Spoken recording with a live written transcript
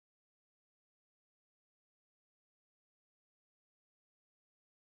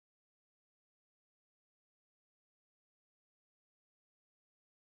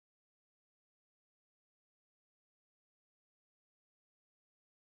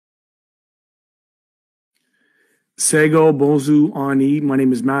Sego Bozu Ani. My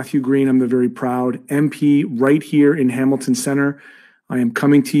name is Matthew Green. I'm the very proud MP right here in Hamilton Center. I am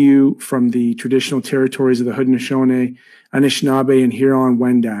coming to you from the traditional territories of the Haudenosaunee, Anishinaabe, and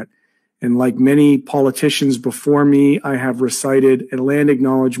Huron-Wendat. And like many politicians before me, I have recited a land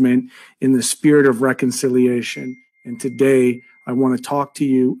acknowledgement in the spirit of reconciliation. And today, I want to talk to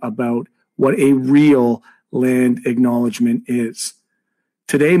you about what a real land acknowledgement is.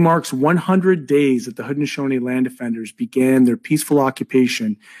 Today marks 100 days that the Haudenosaunee land defenders began their peaceful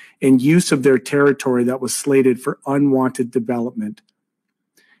occupation and use of their territory that was slated for unwanted development.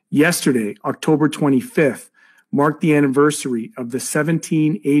 Yesterday, October 25th, marked the anniversary of the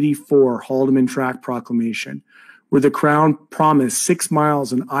 1784 Haldeman Tract Proclamation, where the Crown promised 6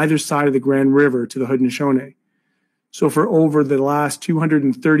 miles on either side of the Grand River to the Haudenosaunee. So for over the last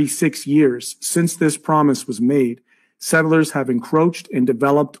 236 years since this promise was made, settlers have encroached and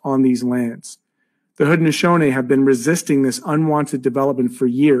developed on these lands. The Haudenosaunee have been resisting this unwanted development for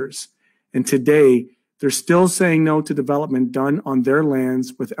years, and today they're still saying no to development done on their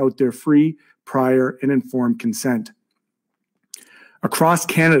lands without their free, prior, and informed consent. Across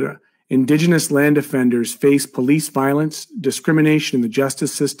Canada, Indigenous land defenders face police violence, discrimination in the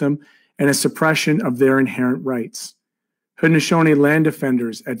justice system, and a suppression of their inherent rights. Haudenosaunee land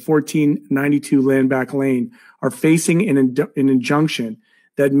defenders at 1492 Landback Lane are facing an injunction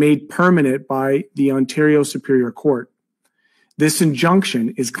that made permanent by the Ontario Superior Court. This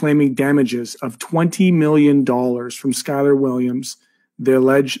injunction is claiming damages of $20 million from Schuyler Williams, the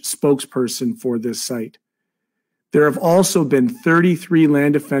alleged spokesperson for this site. There have also been 33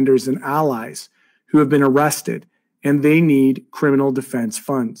 land defenders and allies who have been arrested, and they need criminal defense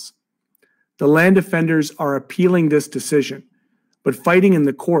funds. The land defenders are appealing this decision, but fighting in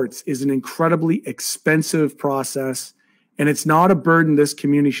the courts is an incredibly expensive process, and it's not a burden this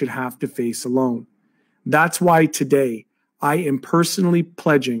community should have to face alone. That's why today I am personally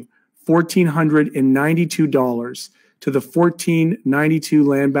pledging $1,492 to the 1492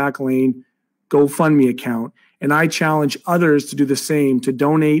 Landback Lane GoFundMe account, and I challenge others to do the same, to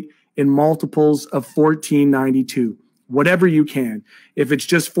donate in multiples of $14.92. Whatever you can. If it's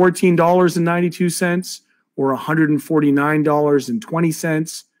just $14.92 or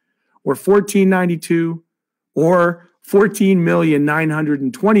 $149.20 or $14.92 or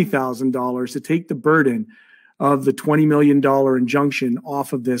 $14,920,000 to take the burden of the $20 million injunction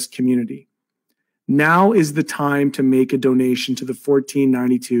off of this community. Now is the time to make a donation to the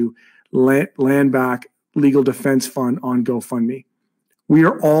 1492 Landback Legal Defense Fund on GoFundMe. We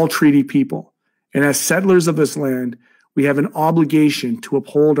are all treaty people, and as settlers of this land, we have an obligation to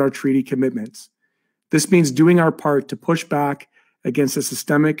uphold our treaty commitments. This means doing our part to push back against the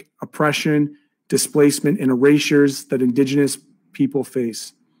systemic oppression, displacement, and erasures that Indigenous people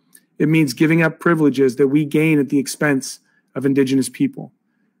face. It means giving up privileges that we gain at the expense of Indigenous people.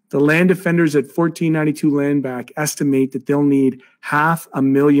 The land defenders at 1492 Landback estimate that they'll need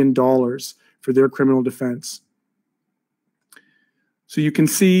 $500,000 for their criminal defense. So you can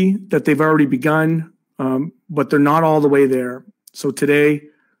see that they've already begun, but they're not all the way there. So today,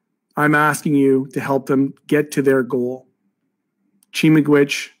 I'm asking you to help them get to their goal.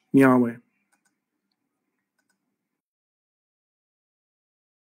 Chimigwich, Nyahweh.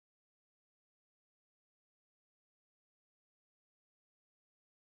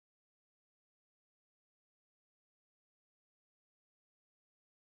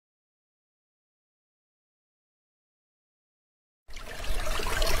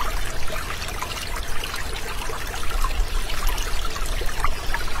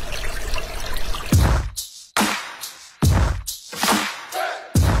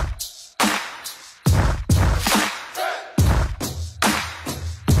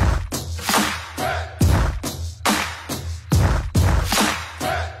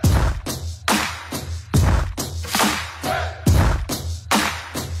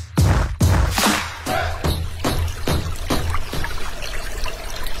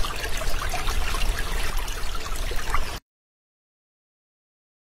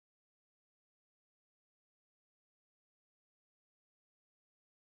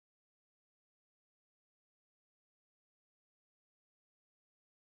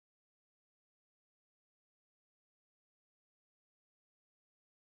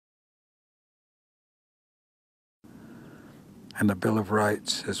 And the Bill of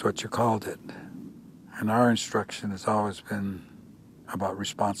Rights is what you called it. And our instruction has always been about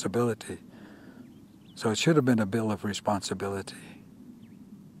responsibility. So it should have been a Bill of Responsibility.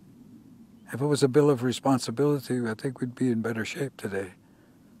 If it was a Bill of Responsibility, I think we'd be in better shape today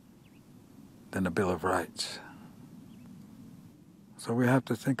than a Bill of Rights. So we have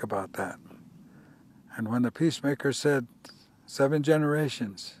to think about that. And when the peacemaker said 7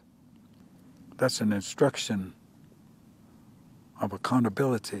 generations, that's an instruction of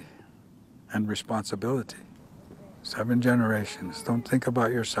accountability and responsibility. 7 generations. Don't think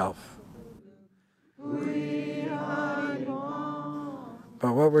about yourself.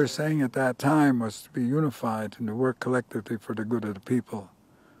 But what we're saying at that time was to be unified and to work collectively for the good of the people,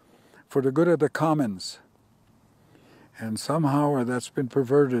 for the good of the commons. And somehow that's been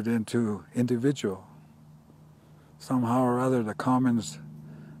perverted into individual. Somehow or other the commons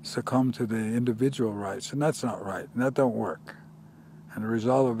succumb to the individual rights, and that's not right, and that don't work. And the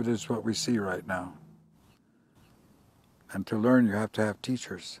result of it is what we see right now. And to learn, you have to have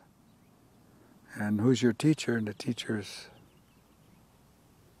teachers. And who's your teacher? And the teacher is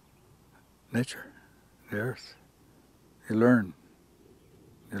nature, the earth. You learn,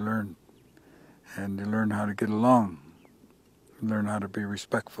 and you learn how to get along. You learn how to be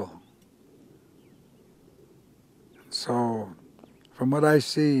respectful. So, from what I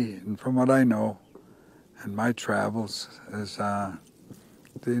see and from what I know in my travels, is the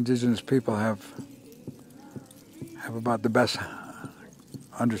indigenous people have about the best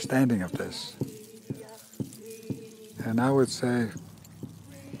understanding of this. And I would say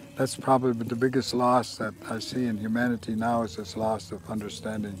that's probably the biggest loss that I see in humanity now, is this loss of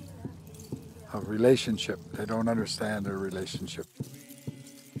understanding of relationship. They don't understand their relationship.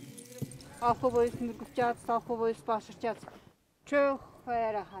 How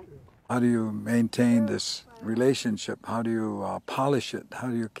do you maintain this relationship? How do you polish it? How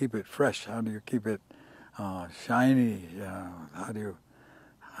do you keep it fresh? How do you keep it shiny? How do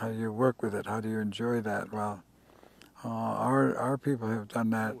you work with it? How do you enjoy that? Well, our people have done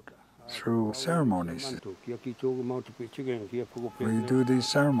that through ceremonies. We do these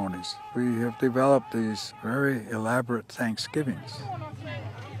ceremonies. We have developed these very elaborate Thanksgivings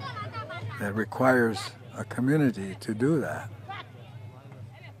that requires a community to do that.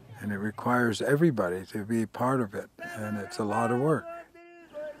 And it requires everybody to be part of it, and it's a lot of work.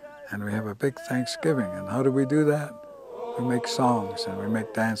 And we have a big Thanksgiving, and how do we do that? We make songs, and we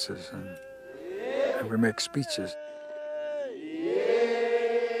make dances, and we make speeches.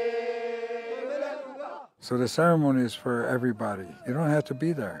 So the ceremony is for everybody. You don't have to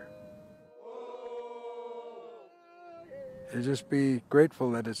be there. You just be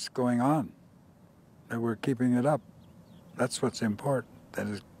grateful that it's going on, that we're keeping it up. That's what's important, that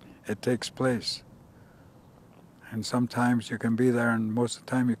it takes place. And sometimes you can be there and most of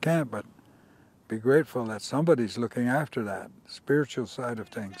the time you can't, but be grateful that somebody's looking after that spiritual side of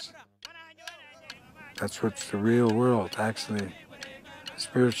things. That's what's the real world, actually, the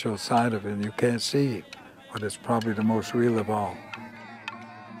spiritual side of it. You can't see, but it's probably the most real of all.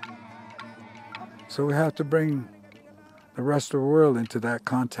 So we have to bring the rest of the world into that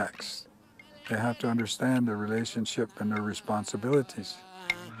context. They have to understand their relationship and their responsibilities.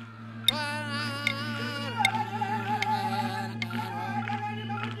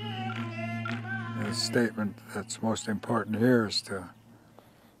 The statement that's most important here is to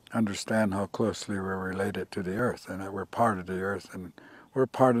understand how closely we're related to the earth, and that we're part of the earth, and we're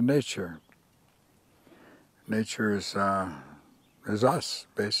part of nature. Nature is us,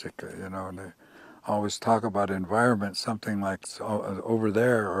 basically, you know. And they always talk about environment, something like over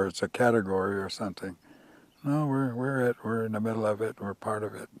there, or it's a category or something. No, we're in the middle of it. We're part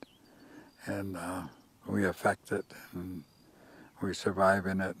of it, and we affect it, and we survive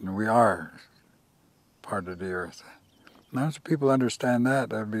in it, and we are part of the earth. Now, as people understand that,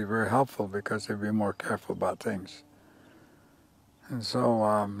 that'd be very helpful because they'd be more careful about things. And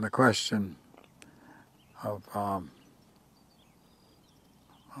so the question of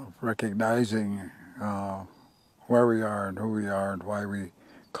recognizing where we are and who we are and why we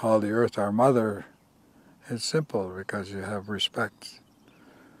call the earth our mother is simple, because you have respect.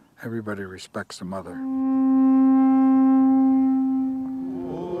 Everybody respects the mother.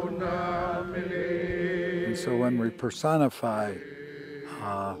 And so when we personify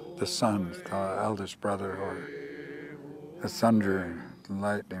the sun, our eldest brother, or the thunder, the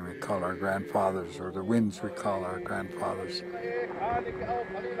lightning, we call our grandfathers, or the winds, we call our grandfathers.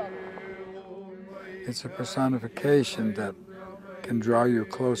 It's a personification that can draw you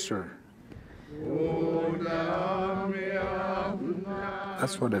closer.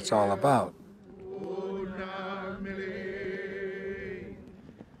 That's what it's all about.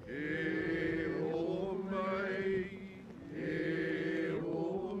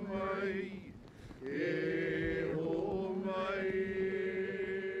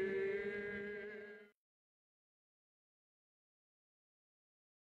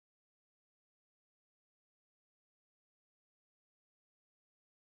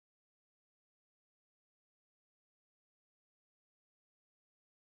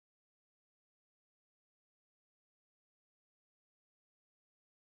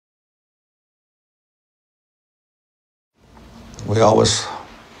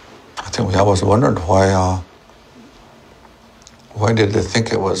 think we always wondered why did they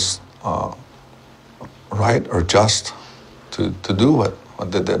think it was right or just to do what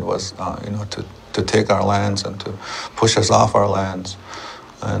they did was, to take our lands and to push us off our lands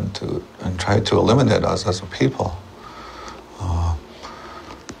and try to eliminate us as a people.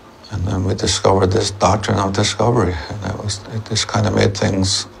 And then we discovered this doctrine of discovery, and it just kind of made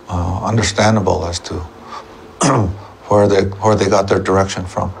things understandable as to where they got their direction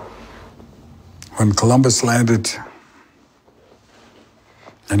from. When Columbus landed,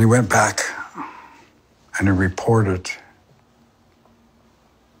 and he went back, and he reported,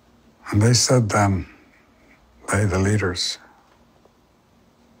 and they said then, the leaders,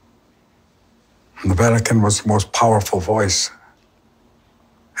 and the Vatican was the most powerful voice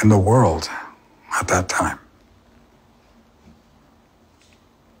in the world at that time.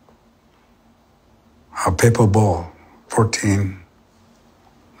 A papal bull,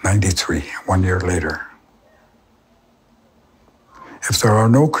 1493, 1 year later. If there are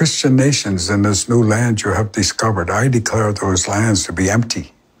no Christian nations in this new land you have discovered, I declare those lands to be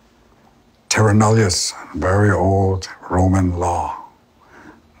empty. Terra nullius, very old Roman law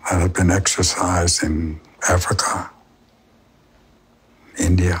that had been exercised in Africa,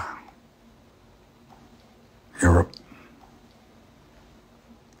 India, Europe.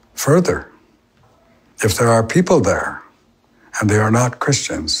 Further, if there are people there and they are not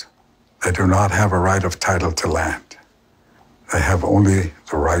Christians, they do not have a right of title to land. They have only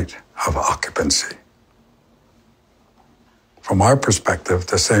the right of occupancy. From our perspective,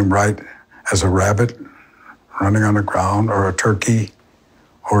 the same right as a rabbit running on the ground, or a turkey,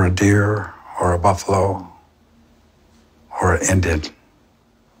 or a deer, or a buffalo, or an Indian.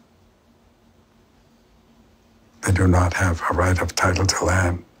 They do not have a right of title to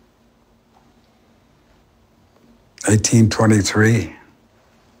land. 1823,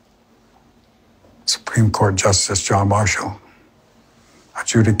 Supreme Court Justice John Marshall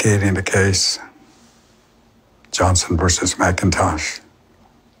adjudicating the case, Johnson versus McIntosh.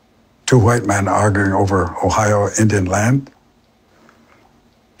 Two white men arguing over Ohio Indian land.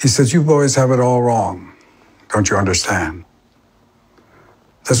 He says, you boys have it all wrong. Don't you understand?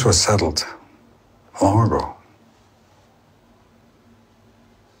 This was settled long ago.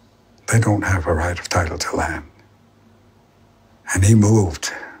 They don't have a right of title to land. And he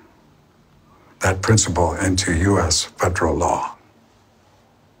moved that principle into U.S. federal law,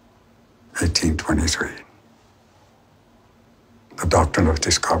 1823. The doctrine of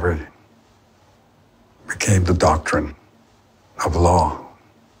discovery became the doctrine of law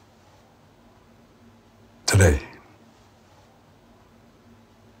today.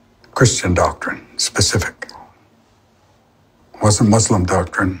 Christian doctrine, specific. Wasn't Muslim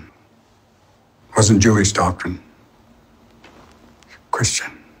doctrine, wasn't Jewish doctrine,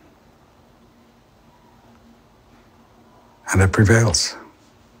 Christian. And it prevails.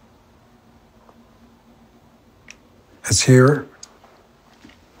 It's here.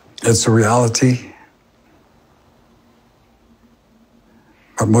 It's a reality.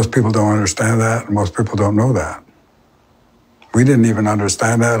 But most people don't understand that, and most people don't know that. We didn't even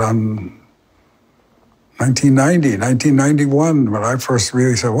understand that on 1990, 1991, when I first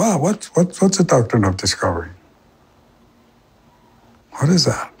really said, wow, what's the doctrine of discovery? What is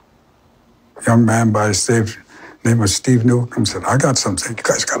that? A young man by name was Steve Newcomb said, I got something, you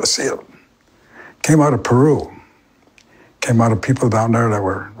guys gotta see it. Came out of Peru. Came out of people down there that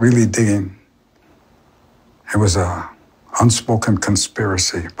were really digging. It was an unspoken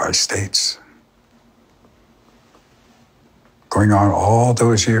conspiracy by states going on all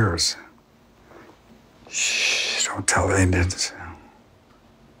those years. Shh, don't tell the Indians.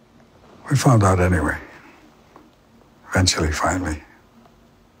 We found out anyway, eventually, finally.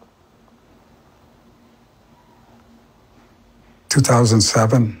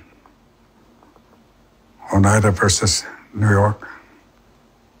 2007, Oneida versus New York,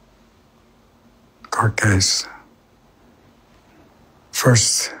 court case.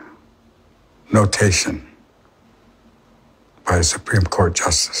 First notation by a Supreme Court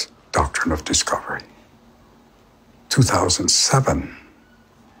Justice, doctrine of discovery. 2007.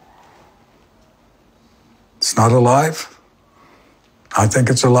 It's not alive. I think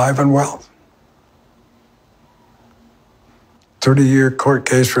it's alive and well. 30-year court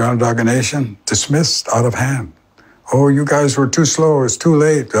case for Onondaga Nation, dismissed out of hand. Oh, you guys were too slow, it's too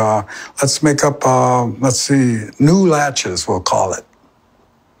late. Let's make up, new latches, we'll call it.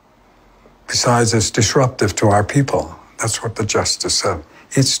 Besides, it's disruptive to our people. That's what the justice said.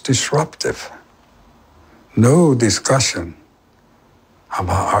 It's disruptive. No discussion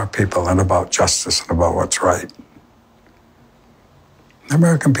about our people and about justice and about what's right.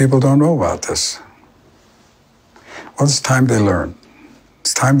 American people don't know about this. Well, it's time they learn.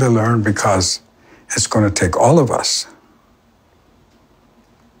 It's time they learn because it's going to take all of us.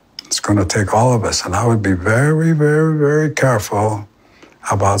 It's going to take all of us, and I would be very, very, very careful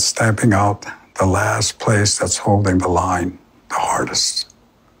about stamping out the last place that's holding the line the hardest.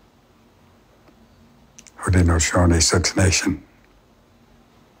 Haudenosaunee Six Nation.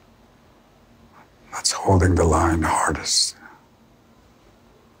 That's holding the line the hardest.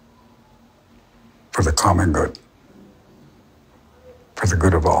 For the common good. For the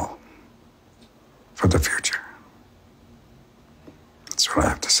good of all. For the future. That's what I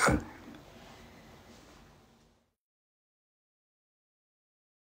have to say.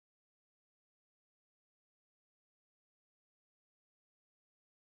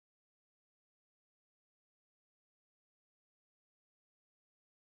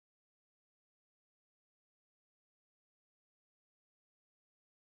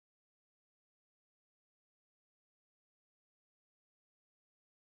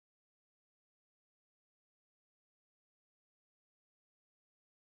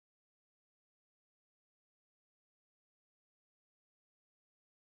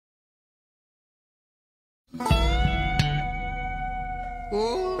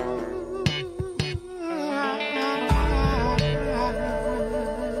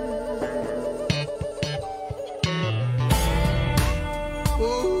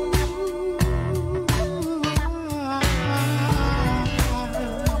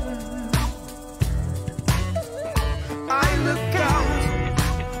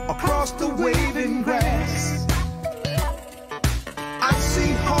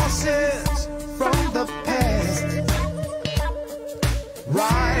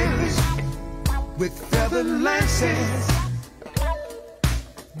 With feathered lances,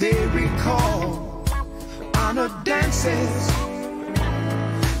 they recall honor dances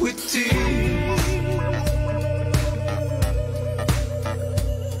with tears.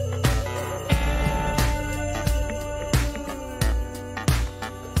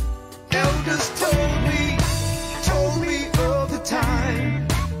 Elders told me of the time.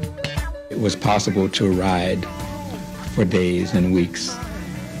 It was possible to ride for days and weeks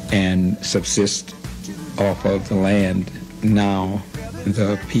and subsist off of the land. Now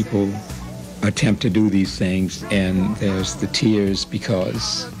the people attempt to do these things, and there's the tears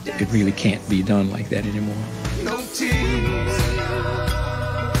because it really can't be done like that anymore. No tears.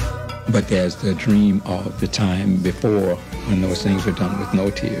 But there's the dream of the time before when those things were done with no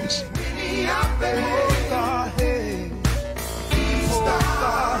tears.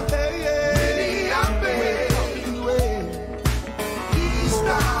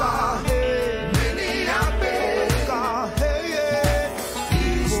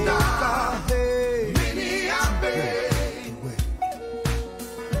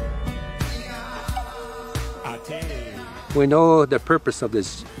 We know the purpose of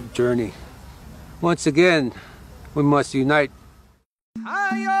this journey. Once again, we must unite.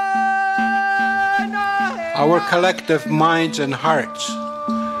 Our collective minds and hearts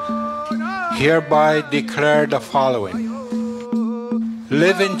hereby declare the following.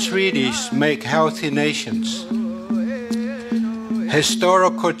 Living treaties make healthy nations.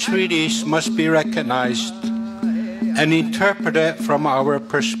 Historical treaties must be recognized and interpreted from our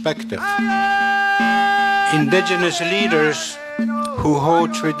perspective. Indigenous leaders who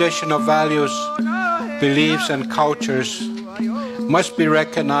hold traditional values, beliefs, and cultures must be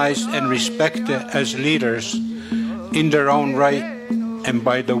recognized and respected as leaders in their own right and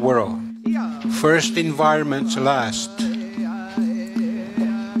by the world. First, environments last.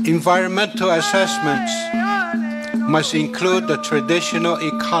 Environmental assessments must include the traditional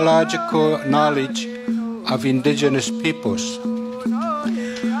ecological knowledge of indigenous peoples.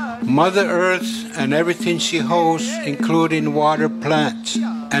 Mother Earth and everything she holds, including water, plants,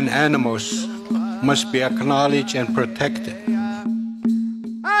 and animals, must be acknowledged and protected.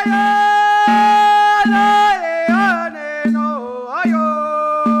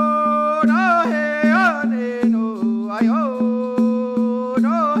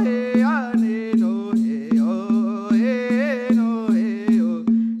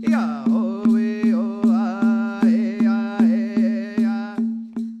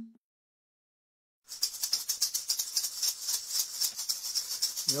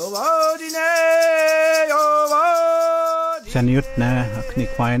 Sanutna akni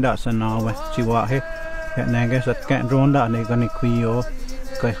kwainda sanawe chiwahe nage sat kan ronda ne gani kuyo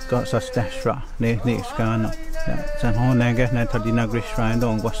ka sastashra ne skana san ho nage na tadina grishrain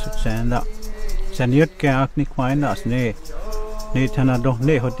dong wasut sanda sanut ka akni kwainda ne tana do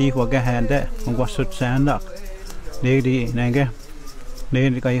ne hoti wa ga hande wasut sanda ne di nage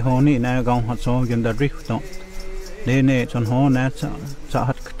Nên cái hồ này nè gong hot so gần đã rift đó. Nên nè chọn hồ nè sa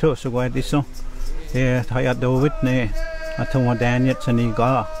hot thưa so quay đi so. Nè thay ở đâu vít nè, ở thùng hoa đen nhất sân đi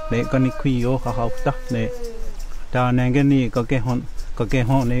có. Nè con đi quy ô khá học tắc nè. Đó nè cái này có cái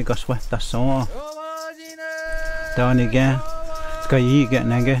hồ này có sweat ta so. Đó nè cái gì cái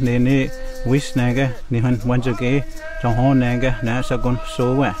nè nè wish nè cái nè hắn cho cái trong hồ nè cái nè sa con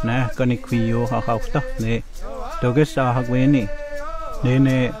số vậy nè con đi quy ô khá học tắc nè. Đó cái sa học về nè.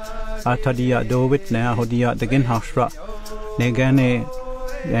 Nene atadia David na hodia dagin hasra negane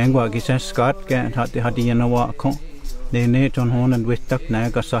angwa gisa Scott gan hadia nawa ko nene ton honan wittak na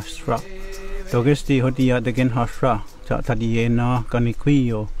gasasra dogesti hodia dagin hasra tadia na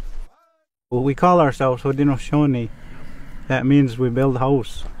kanikwiyo. We call ourselves Haudenosaunee. That means we build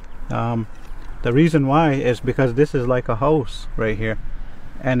house. The reason why is because this is like a house right here,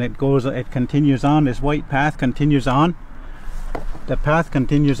 and it continues on. This white path continues on. The path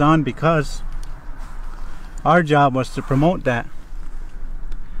continues on because our job was to promote that.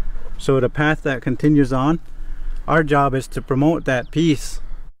 So the path that continues on, our job is to promote that peace.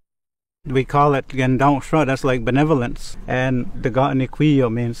 We call it Gendangshra, that's like benevolence. And the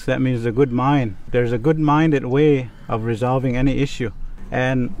Ga'anikwiyo means a good mind. There's a good-minded way of resolving any issue.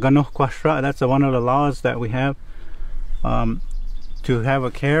 And Sewatokwa'tshera't, that's one of the laws that we have, to have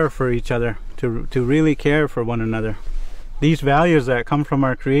a care for each other, to really care for one another. These values that come from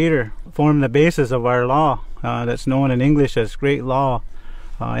our Creator form the basis of our law, that's known in English as Great Law.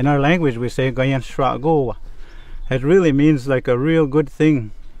 In our language we say Gayan Shrago. It really means like a real good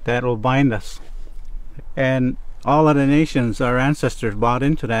thing that will bind us. And all of the nations, our ancestors, bought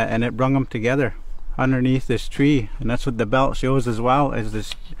into that, and it brought them together underneath this tree. And that's what the belt shows as well,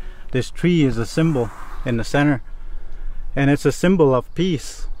 is this tree is a symbol in the center. And it's a symbol of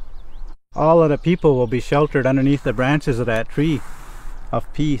peace. All of the people will be sheltered underneath the branches of that tree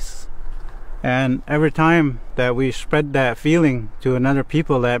of peace. And every time that we spread that feeling to another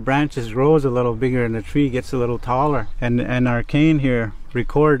people, that branches grows a little bigger and the tree gets a little taller. And our cane here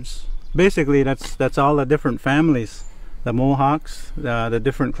records, basically that's all the different families. The Mohawks, the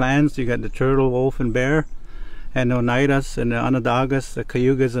different clans. You got the turtle, wolf, and bear, and the Oneidas, and the Onondagas, the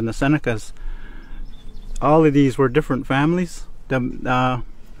Cayugas, and the Senecas. All of these were different families.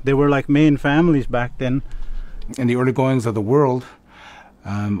 They were like main families back then. In the early goings of the world,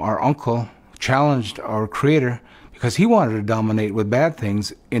 our uncle challenged our Creator because he wanted to dominate with bad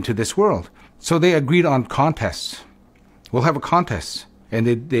things into this world. So they agreed on contests. We'll have a contest.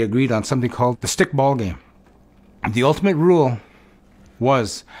 And they agreed on something called the stick ball game. The ultimate rule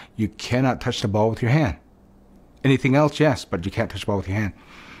was you cannot touch the ball with your hand. Anything else, yes, but you can't touch the ball with your hand.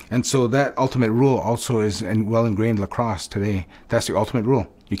 And so that ultimate rule also is well ingrained in lacrosse today. That's the ultimate rule.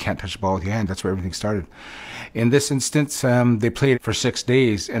 You can't touch the ball with your hand. That's where everything started. In this instance, they played for 6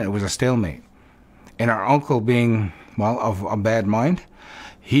 days, and it was a stalemate. And our uncle, being, well, of a bad mind,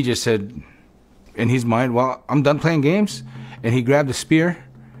 he just said, in his mind, well, I'm done playing games. And he grabbed a spear,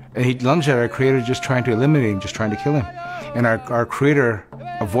 and he lunged at our Creator, just trying to eliminate him, just trying to kill him. And our Creator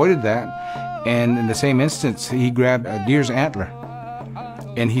avoided that, and in the same instance, he grabbed a deer's antler,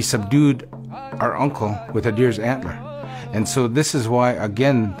 and he subdued our uncle with a deer's antler. And so this is why,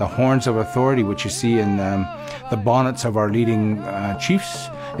 again, the horns of authority, which you see in the bonnets of our leading chiefs,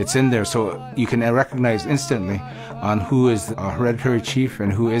 it's in there. So you can recognize instantly on who is a hereditary chief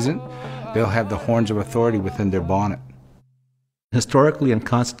and who isn't. They'll have the horns of authority within their bonnet. Historically and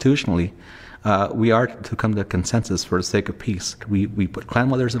constitutionally, we are to come to consensus for the sake of peace. We put clan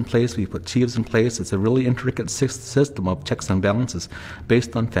mothers in place, we put chiefs in place. It's a really intricate system of checks and balances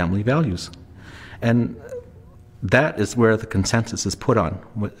based on family values. And that is where the consensus is put on,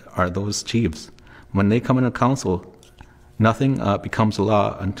 are those chiefs. When they come into council, nothing becomes a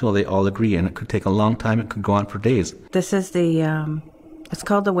law until they all agree, and it could take a long time, it could go on for days. This is it's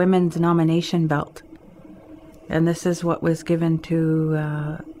called the Women's Nomination Belt. And this is what was given to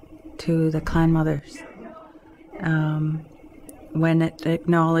the clan mothers when it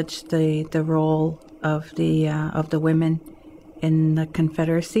acknowledged the role of the women in the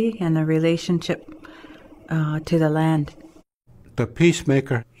Confederacy and the relationship to the land. The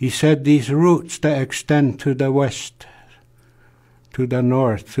peacemaker, he said these roots that extend to the west, to the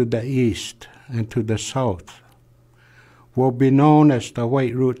north, to the east, and to the south will be known as the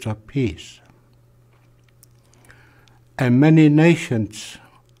white roots of peace. And many nations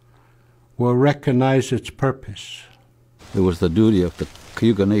will recognize its purpose. It was the duty of the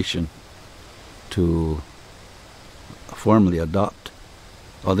Cayuga Nation to formally adopt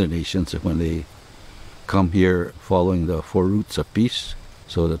other nations when they come here following the four roots of peace.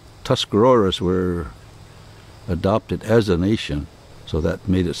 So the Tuscaroras were adopted as a nation So that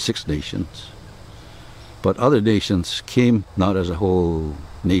made it 6 nations. But other nations came not as a whole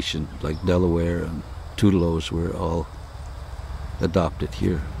nation, like Delaware and Tutelos were all adopted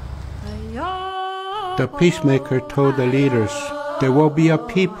here. The peacemaker told the leaders there will be a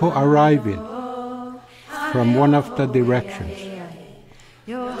people arriving from one of the directions.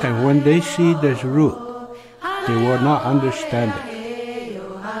 And when they see this route, they will not understand it.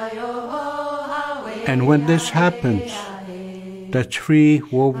 And when this happens, the tree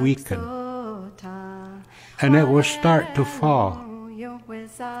will weaken. And it will start to fall.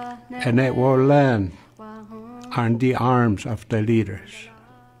 And it will land on the arms of the leaders.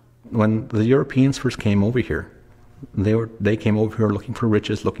 When the Europeans first came over here, they came over here looking for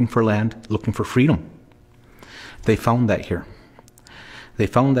riches, looking for land, looking for freedom. They found that here. They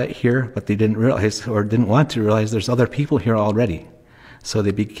found that here, but they didn't realize, or didn't want to realize, there's other people here already. So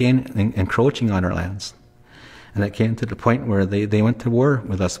they began encroaching on our lands. And it came to the point where they went to war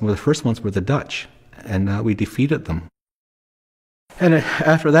with us. Well, the first ones were the Dutch, and we defeated them. And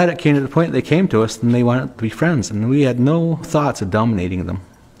after that, it came to the point they came to us and they wanted to be friends, and we had no thoughts of dominating them.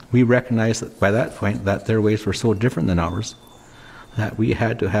 We recognized that by that point that their ways were so different than ours that we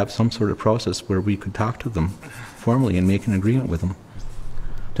had to have some sort of process where we could talk to them formally and make an agreement with them.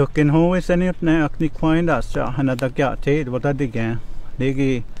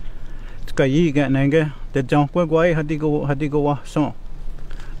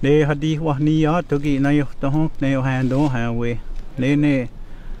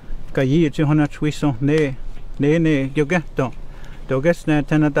 Doges na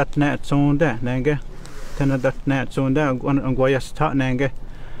tenadat na tsonda nanga tenadat na tsonda angwayas ta nanga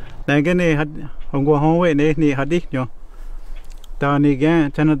nanga ne had angwa howe ne ni hadi nyo ta ni ga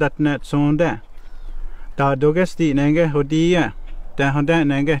tenadat na tsonda ta doges di nanga hodia ta handa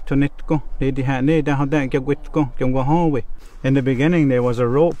nanga tonitko de di ha ne da handa gyagwitko gyangwa howe. In the beginning there was a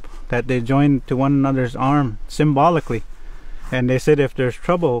rope that they joined to one another's arm symbolically, and they said if there's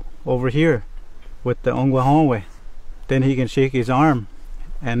trouble over here with the angwa howe, then he can shake his arm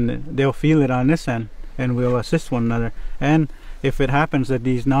and they'll feel it on this end and we'll assist one another. And if it happens that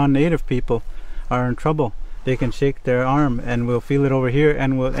these non-native people are in trouble, they can shake their arm and we'll feel it over here,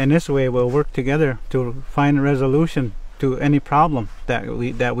 and in this way we'll work together to find a resolution to any problem that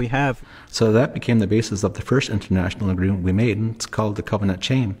we have. So that became the basis of the first international agreement we made, and it's called the Covenant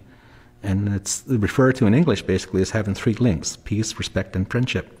Chain. And it's referred to in English basically as having 3 links: peace, respect, and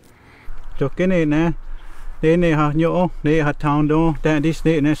friendship. They ne ha nyo ne ha town do that this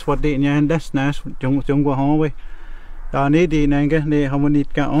ne nes what de nyan das nas jung go ho we da ne di nanga ne ha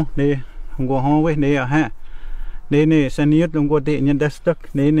monit ka o ne go ho we ne ha ne saniot go de nyan das tak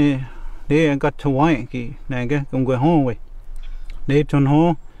ne got to wai ki nanga go ho we ne ton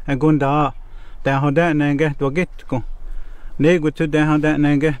ho a gunda da ho da nanga do get ko ne go to da ho da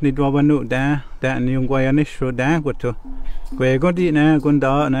nanga ni do banu da ni go ya ni sho da go to go di na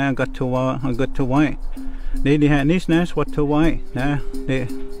gunda na got to wai. They had this nest what to why na they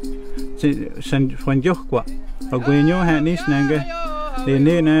send Fundraiser a guineo had this nanga they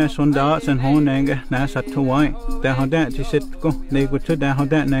need na sonda and hon nanga na sat to why that how that she said go they go to that how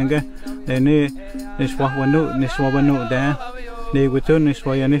that nanga they need this what one no this one no there they go to this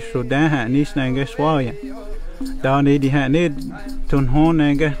why and this so there had this nanga swaya down they had need ton hon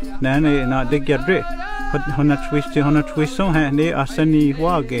nanga na they not they get rid hon twist so had they are sunny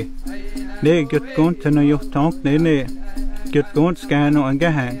wage. They get going to know your talk, they get going scan on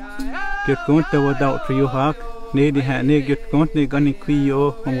gahan, get going to without for you hawk, they get going to gunny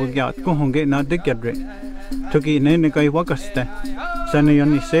quio, and will get go home get not the get rid. Took it in the guy wakasta. Sunny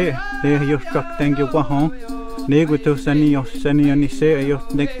only say, they you struck thank you go home. They go to sunny only say, your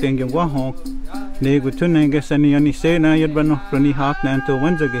next thing you go home. They go to nanga sunny only say, now you'd run off from the hawk now to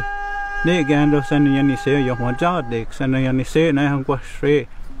Wednesday. They gander sunny only say, you want jar dick, sunny only say, now I'm going straight.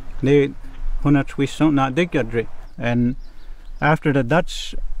 They not dig. And after the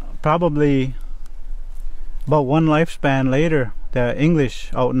Dutch, probably about one lifespan later, the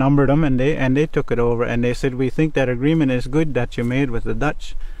English outnumbered them and they took it over, and they said, we think that agreement is good that you made with the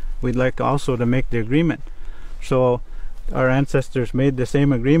Dutch. We'd like also to make the agreement. So our ancestors made the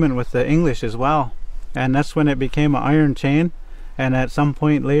same agreement with the English as well, and that's when it became an iron chain. And at some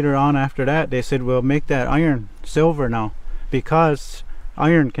point later on after that, they said, we'll make that iron silver now, because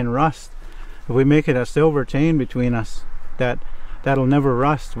iron can rust. If we make it a silver chain between us, that'll never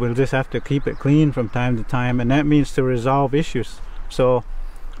rust. We'll just have to keep it clean from time to time, and that means to resolve issues. So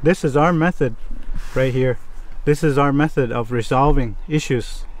this is our method right here. This is our method of resolving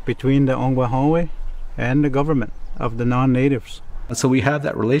issues between the Ongwahowe and the government of the non-natives. So we have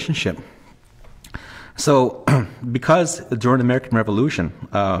that relationship. So, because during the American Revolution,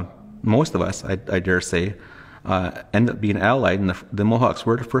 most of us, I dare say, ended up being allied, and the Mohawks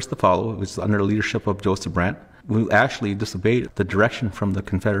were the first to follow. It was under the leadership of Joseph Brant. We actually disobeyed the direction from the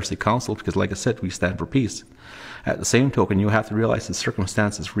Confederacy Council because, like I said, we stand for peace. At the same token, you have to realize the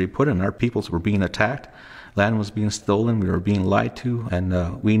circumstances we put in. Our peoples were being attacked, land was being stolen, we were being lied to,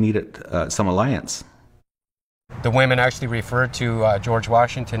 and we needed some alliance. The women actually referred to George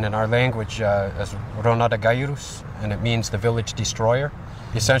Washington in our language as Ronadagayurus, and it means the village destroyer.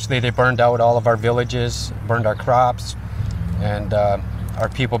 Essentially, they burned out all of our villages, burned our crops, and our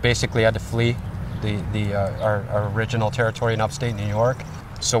people basically had to flee our original territory in upstate New York.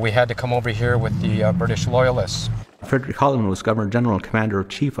 So we had to come over here with the British Loyalists. Frederick Holloman was Governor General and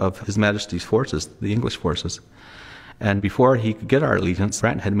Commander-in-Chief of His Majesty's forces, the English forces. And before he could get our allegiance,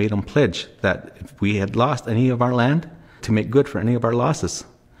 Brant had made him pledge that if we had lost any of our land, to make good for any of our losses,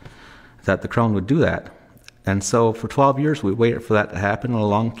 that the Crown would do that. And so for 12 years we waited for that to happen, and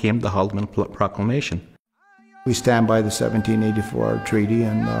along came the Haldeman Proclamation. We stand by the 1784 treaty,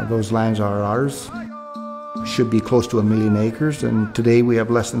 and those lands are ours. Should be close to 1 million acres, and today we have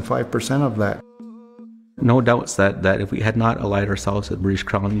less than 5% of that. No doubts that if we had not allied ourselves with the British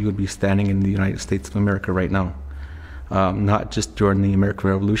Crown, we would be standing in the United States of America right now. Not just during the American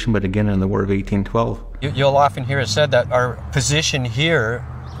Revolution, but again in the War of 1812. You'll often hear it said that our position here,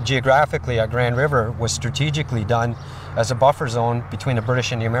 geographically at Grand River, was strategically done as a buffer zone between the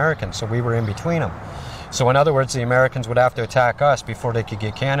British and the Americans, so we were in between them. So in other words, the Americans would have to attack us before they could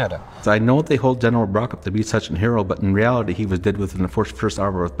get Canada. So I know they hold General Brock up to be such a hero, but in reality he was dead within the first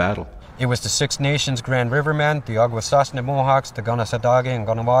hour of battle. It was the Six Nations Grand River men, the Akwesasne Mohawks, the Kanesatake and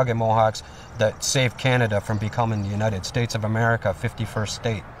Kahnawake Mohawks, that saved Canada from becoming the United States of America, 51st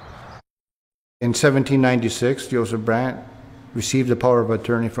state. In 1796, Joseph Brant received the power of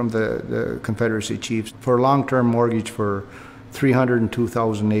attorney from the Confederacy chiefs for a long-term mortgage for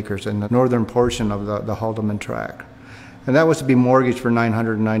 302,000 acres in the northern portion of the Haldeman Tract. And that was to be mortgaged for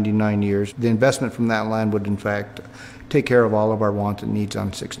 999 years. The investment from that land would, in fact, take care of all of our wanted needs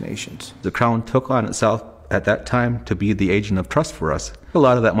on Six Nations. The Crown took on itself at that time to be the agent of trust for us. A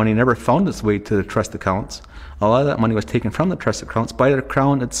lot of that money never found its way to the trust accounts. A lot of that money was taken from the trust accounts by the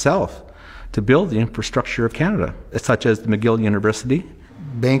Crown itself to build the infrastructure of Canada, such as the McGill University.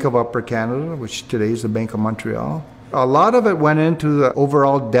 Bank of Upper Canada, which today is the Bank of Montreal. A lot of it went into the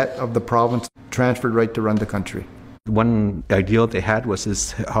overall debt of the province, transferred right to run the country. One ideal they had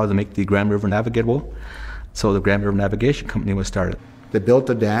was how to make the Grand River navigable. So the Grand River Navigation Company was started. They built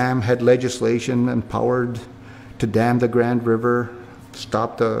a dam, had legislation empowered to dam the Grand River,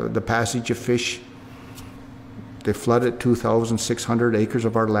 stop the passage of fish. They flooded 2,600 acres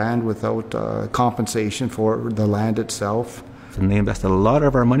of our land without compensation for the land itself. And they invested a lot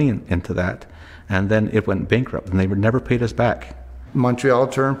of our money into that, and then it went bankrupt, and they never paid us back. Montreal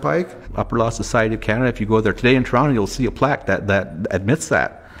Turnpike. Upper Law Society of Canada, if you go there today in Toronto, you'll see a plaque that admits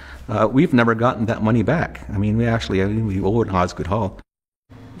that. We've never gotten that money back. I mean, we owe it in Osgood Hall.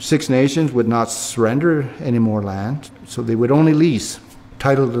 Six Nations would not surrender any more land, so they would only lease.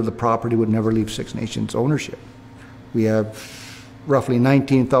 Title to the property would never leave Six Nations ownership. We have roughly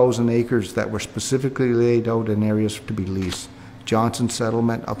 19,000 acres that were specifically laid out in areas to be leased. Johnson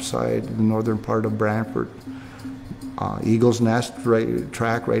Settlement upside the northern part of Brantford. Eagle's Nest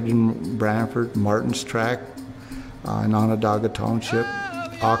track right in Brantford. Martin's Track in Onondaga Township.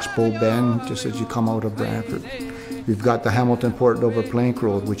 Oxbow Bend, just as you come out of Brantford. We've got the Hamilton Port Dover Plank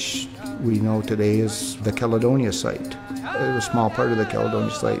Road, which we know today is the Caledonia site. A small part of the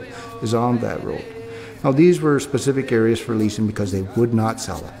Caledonia site is on that road. Now these were specific areas for leasing because they would not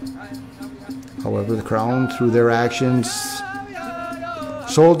sell it. However, the Crown, through their actions,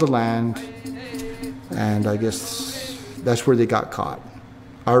 sold the land, and I guess that's where they got caught.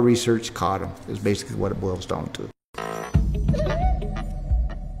 Our research caught them, is basically what it boils down to.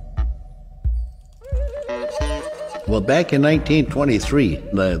 Well, back in 1923,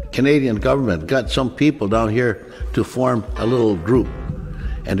 the Canadian government got some people down here to form a little group,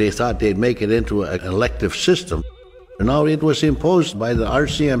 and they thought they'd make it into an elective system. Now it was imposed by the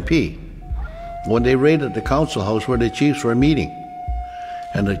RCMP when they raided the council house where the chiefs were meeting.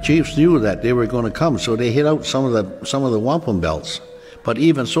 And the chiefs knew that they were going to come, so they hit out some of the wampum belts. But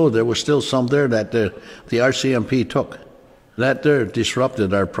even so, there was still some there that the RCMP took. That there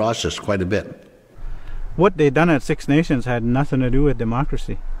disrupted our process quite a bit. What they done at Six Nations had nothing to do with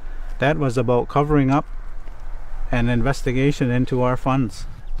democracy. That was about covering up an investigation into our funds.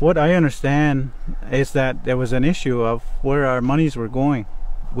 What I understand is that there was an issue of where our monies were going.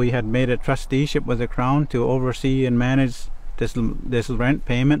 We had made a trusteeship with the Crown to oversee and manage this rent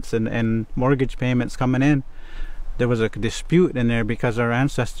payments and mortgage payments coming in. There was a dispute in there because our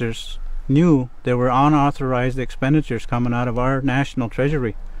ancestors knew there were unauthorized expenditures coming out of our national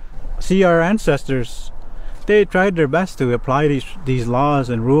treasury. See, our ancestors, they tried their best to apply these laws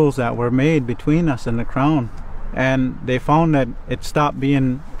and rules that were made between us and the Crown, and they found that it stopped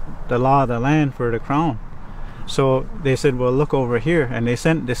being the law of the land for the Crown. So they said, well, look over here, and they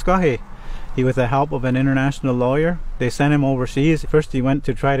sent Discahe. He, with the help of an international lawyer, they sent him overseas. First he went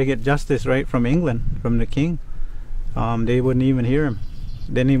to try to get justice right from England, from the king. They wouldn't even hear him.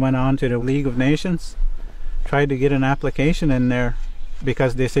 Then he went on to the League of Nations, tried to get an application in there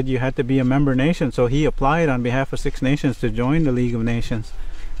because they said you had to be a member nation. So he applied on behalf of 6 nations to join the League of Nations,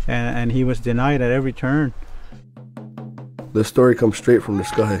 and he was denied at every turn. This story comes straight from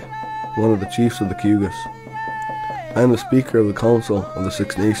Discahe, one of the chiefs of the Cayugas. I am the Speaker of the Council of the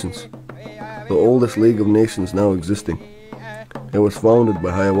 6 Nations, the oldest League of Nations now existing. It was founded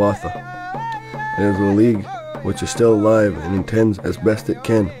by Hiawatha. It is a league which is still alive and intends as best it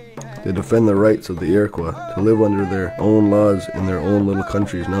can to defend the rights of the Iroquois to live under their own laws in their own little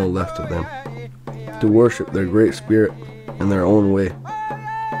countries now left to them, to worship their great spirit in their own way,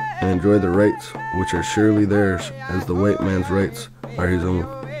 and enjoy the rights which are surely theirs as the white man's rights are his own.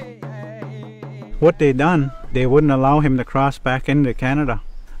 What they done, they wouldn't allow him to cross back into Canada.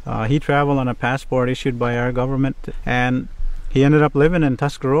 He traveled on a passport issued by our government, and he ended up living in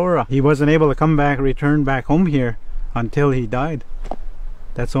Tuscarora. He wasn't able to return back home here until he died.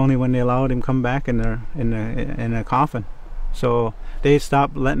 That's only when they allowed him come back in a coffin. So they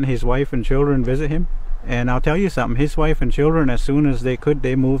stopped letting his wife and children visit him. And I'll tell you something, his wife and children, as soon as they could,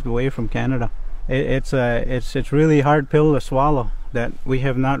 they moved away from Canada. It's really hard pill to swallow that we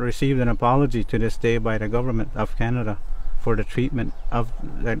have not received an apology to this day by the government of Canada for the treatment of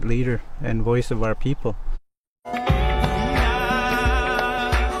that leader and voice of our people.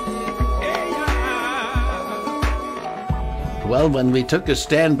 Well, when we took a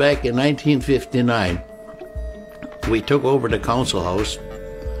stand back in 1959, we took over the council house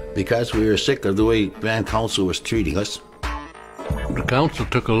because we were sick of the way Van Council was treating us. The council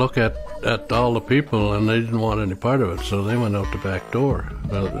took a look at all the people, and they didn't want any part of it, so they went out the back door,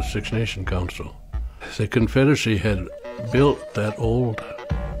 the 6 Nation Council. The Confederacy had built that old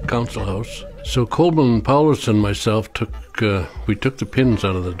council house. So Coleman, Paulus, and myself we took the pins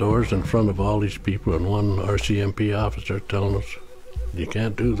out of the doors in front of all these people, and one RCMP officer telling us, you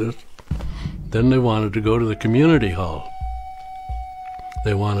can't do this. Then they wanted to go to the community hall.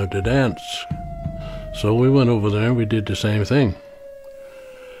 They wanted to dance. So we went over there and we did the same thing.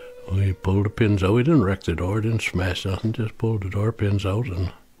 We pulled the pins out. We didn't wreck the door, didn't smash nothing, just pulled the door pins out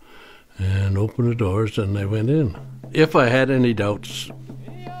and opened the doors, and they went in. If I had any doubts,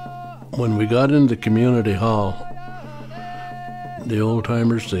 when we got into the community hall, the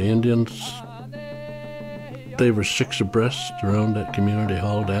old-timers, the Indians, they were 6 abreast around that community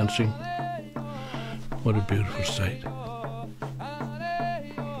hall dancing. What a beautiful sight.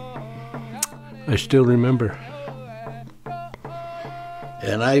 I still remember.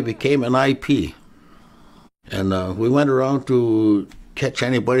 And I became an IP. And we went around to catch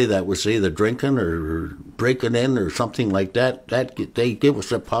anybody that was either drinking or breaking in or something like that. They gave us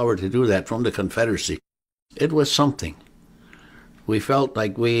the power to do that from the Confederacy. It was something. We felt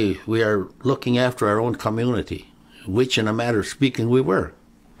like we are looking after our own community, which in a matter of speaking we were.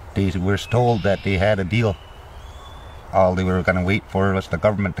 They were told that they had a deal. All they were going to wait for was the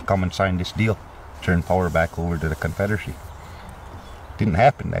government to come and sign this deal, turn power back over to the Confederacy. Didn't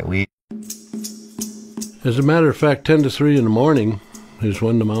happen that way. As a matter of fact, 10 to 3 in the morning is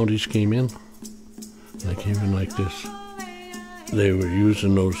when the Mounties came in. They came in like this. They were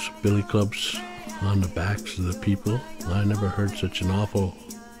using those billy clubs on the backs of the people. I never heard such an awful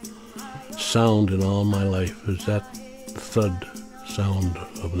sound in all my life as that thud sound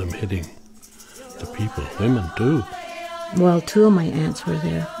of them hitting the people, women too. Well, 2 of my aunts were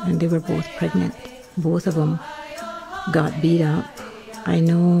there, and they were both pregnant. Both of them got beat up. I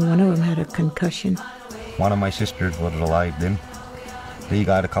know one of them had a concussion. One of my sisters was alive then. They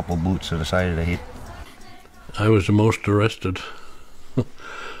got a couple boots to the side of the head. I was the most arrested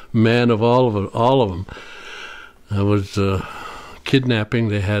man of all of them. I was kidnapping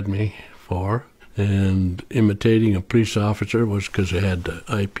they had me for, and imitating a police officer was because they had the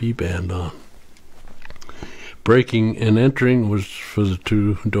IP band on. Breaking and entering was for the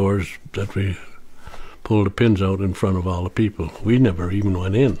 2 doors that we pulled the pins out in front of all the people. We never even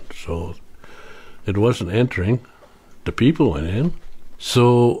went in, so it wasn't entering. The people went in.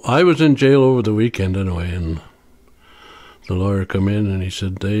 So I was in jail over the weekend anyway, and The lawyer come in and he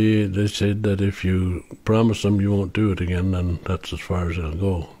said, they said that if you promise them you won't do it again, then that's as far as it'll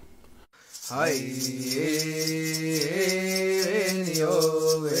go.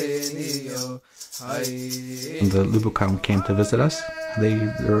 The Lubukang came to visit us.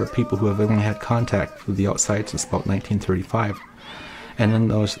 There are people who have only had contact with the outside since about 1935. And in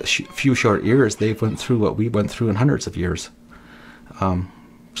those few short years, they went through what we went through in hundreds of years.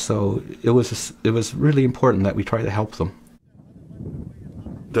 So it was really important that we try to help them.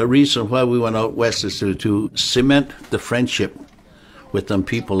 The reason why we went out west is to cement the friendship with them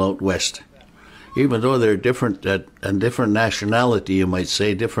people out west. Even though they're different and different nationality, you might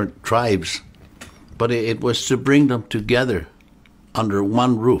say, different tribes, but it was to bring them together under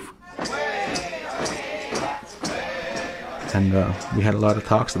one roof. And we had a lot of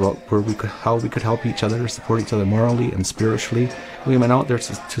talks about how we could help each other, support each other morally and spiritually. We went out there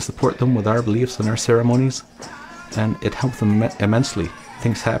to support them with our beliefs and our ceremonies, and it helped them immensely.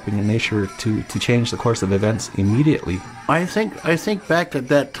 Things happening in nature to change the course of events immediately. I think back at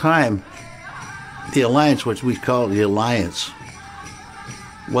that time, the Alliance, which we call the Alliance,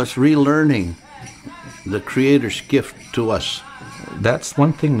 was relearning the Creator's gift to us. That's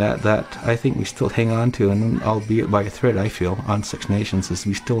one thing that I think we still hang on to, and albeit by a thread, I feel, on Six Nations, is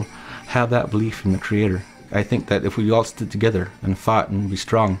we still have that belief in the Creator. I think that if we all stood together and fought and be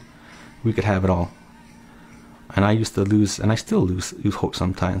strong, we could have it all. And I used to lose, and I still lose hope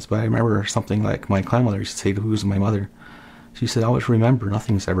sometimes, but I remember something like my grandmother used to say to my mother. She said, always remember,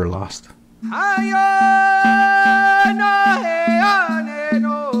 nothing's ever lost. I'm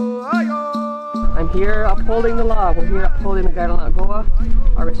here upholding the law. We're here upholding the Garlangoa,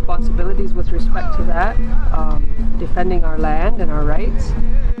 our responsibilities with respect to that, defending our land and our rights.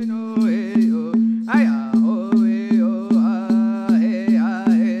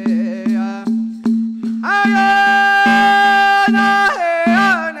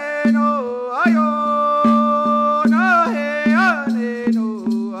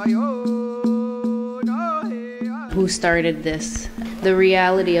 Who started this? The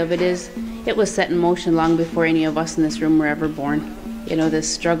reality of it is, it was set in motion long before any of us in this room were ever born. You know,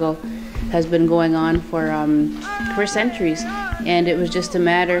 this struggle has been going on for centuries, and it was just a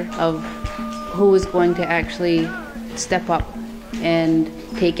matter of who was going to actually step up and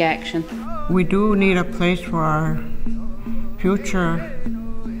take action. We do need a place for our future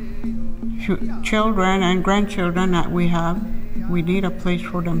children and grandchildren that we have. We need a place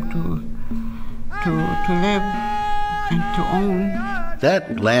for them to live and to own.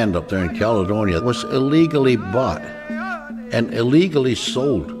 That land up there in Caledonia was illegally bought and illegally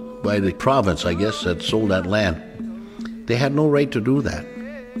sold by the province, I guess, that sold that land. They had no right to do that.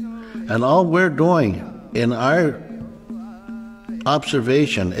 And all we're doing in our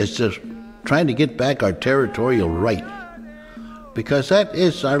observation is just trying to get back our territorial right, because that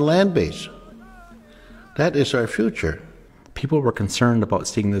is our land base. That is our future. People were concerned about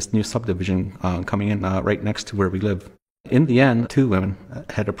seeing this new subdivision coming in right next to where we live. In the end, two women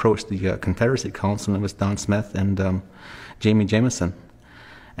had approached the Confederacy Council, and it was Don Smith and Jamie Jameson,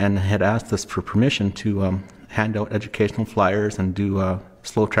 and had asked us for permission to hand out educational flyers and do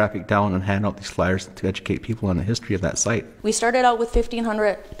slow traffic down and hand out these flyers to educate people on the history of that site. We started out with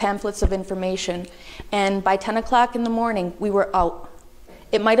 1,500 pamphlets of information, and by 10 o'clock in the morning, we were out.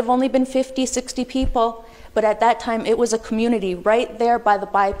 It might have only been 50, 60 people, but at that time, it was a community right there by the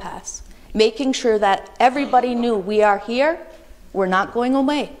bypass, making sure that everybody knew we are here, we're not going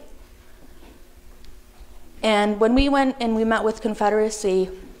away. And when we went and we met with Confederacy,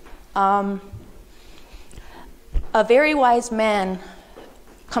 a very wise man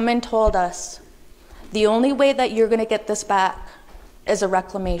come and told us, the only way that you're going to get this back is a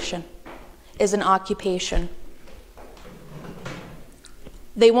reclamation, is an occupation.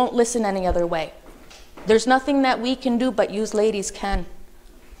 They won't listen any other way. There's nothing that we can do but use ladies can.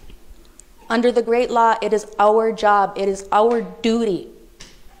 Under the great law, it is our job, it is our duty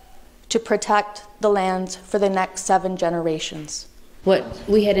to protect the lands for the next 7 generations. What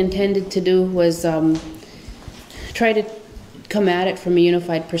we had intended to do was try to come at it from a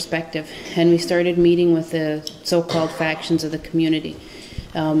unified perspective, and we started meeting with the so-called factions of the community,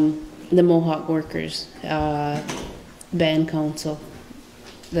 the Mohawk workers, Band Council,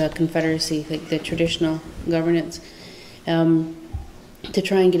 the Confederacy, the traditional governance, to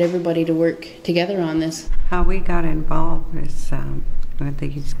try and get everybody to work together on this. How we got involved is with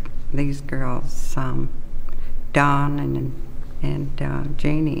these girls, Dawn and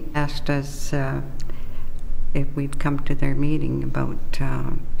Janie asked us if we'd come to their meeting about,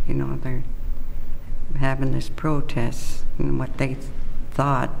 they're having this protest, and what they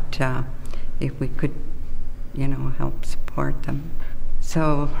thought if we could help support them.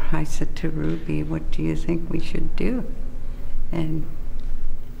 So I said to Ruby, what do you think we should do? And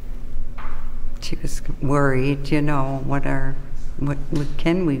she was worried, what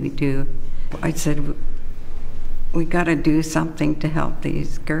can we do? I said, we got to do something to help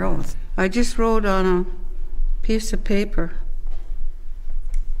these girls. I just wrote on a piece of paper,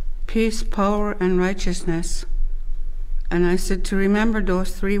 peace, power, and righteousness. And I said to remember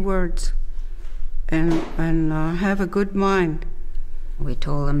those 3 words and have a good mind. We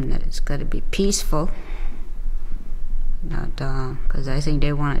told them that it's got to be peaceful, not because I think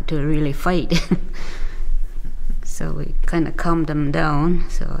they wanted to really fight. So we kind of calmed them down,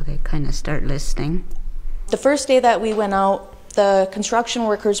 so they kind of start listening. The first day that we went out, the construction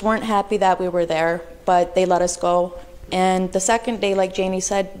workers weren't happy that we were there, but they let us go. And the second day, like Janie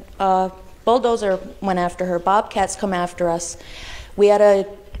said, bulldozer went after her, bobcats come after us. We had a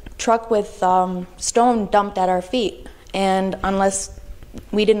truck with stone dumped at our feet, and unless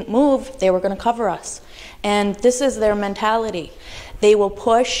we didn't move, they were going to cover us. And this is their mentality. They will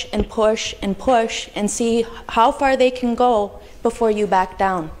push and push and push and see how far they can go before you back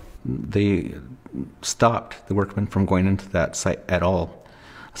down. They stopped the workmen from going into that site at all.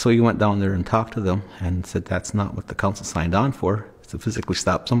 So we went down there and talked to them and said that's not what the council signed on for, to physically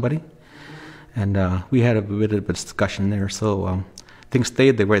stop somebody. And we had a bit of a discussion there, so things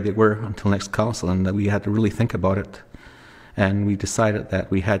stayed the way they were until next council, and we had to really think about it. And we decided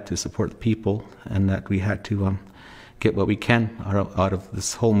that we had to support the people and that we had to get what we can out of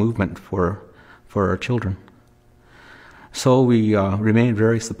this whole movement for our children. So we remained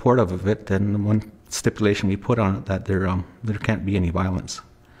very supportive of it, and one stipulation we put on it that there can't be any violence.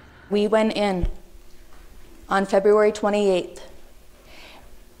 We went in on February 28th,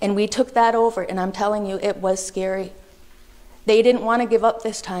 and we took that over, and I'm telling you, it was scary. They didn't want to give up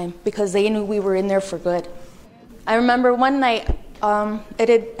this time because they knew we were in there for good. I remember one night,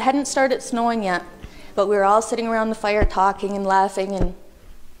 it hadn't started snowing yet, but we were all sitting around the fire talking and laughing and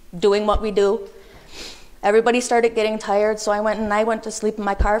doing what we do. Everybody started getting tired, so I went to sleep in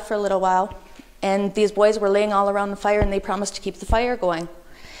my car for a little while, and these boys were laying all around the fire, and they promised to keep the fire going.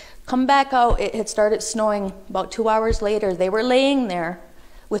 Come back out, it had started snowing about 2 hours later. They were laying there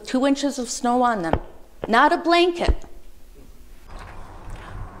with 2 inches of snow on them, not a blanket.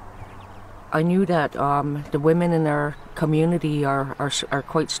 I knew that the women in our community are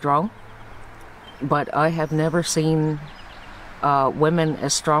quite strong, but I have never seen women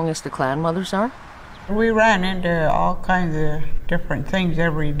as strong as the clan mothers are. We ran into all kinds of different things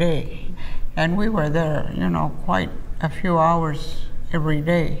every day, and we were there, quite a few hours every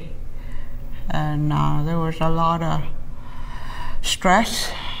day. And there was a lot of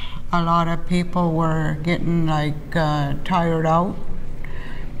stress. A lot of people were getting tired out,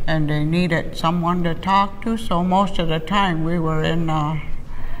 and they needed someone to talk to. So most of the time we were in,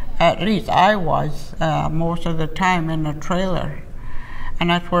 at least I was, most of the time in a trailer. And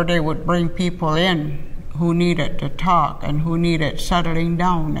that's where they would bring people in who needed to talk and who needed settling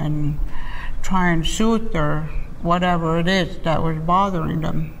down and try and soothe their whatever it is that was bothering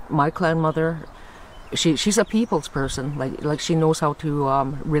them. My clan mother, she's a people's person. Like she knows how to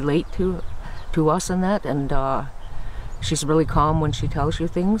relate to us and that, and she's really calm when she tells you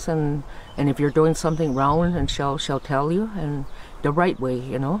things, and if you're doing something wrong, and she'll tell you, and the right way,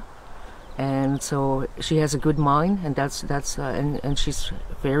 And so she has a good mind, and and she's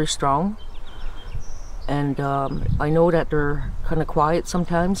very strong. And I know that they're kind of quiet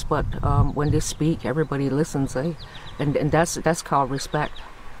sometimes, but when they speak, everybody listens, and that's called respect.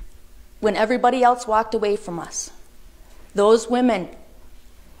 When everybody else walked away from us, those women,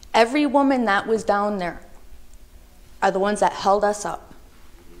 every woman that was down there, are the ones that held us up.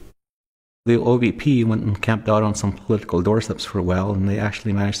 The OVP went and camped out on some political doorsteps for a while, and they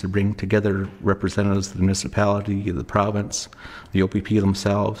actually managed to bring together representatives of the municipality, the province, the OPP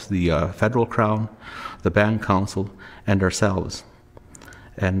themselves, the federal crown, the band council, and ourselves.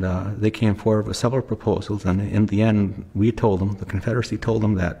 And they came forward with several proposals, and in the end, we told them, the Confederacy told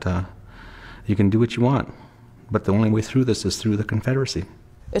them that you can do what you want, but the only way through this is through the Confederacy.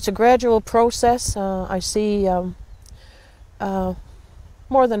 It's a gradual process. I see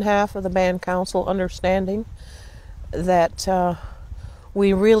more than half of the band council understanding that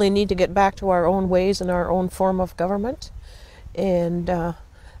we really need to get back to our own ways and our own form of government. And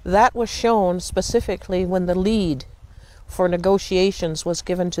that was shown specifically when the lead for negotiations was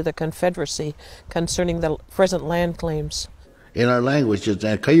given to the Confederacy concerning the present land claims. In our languages,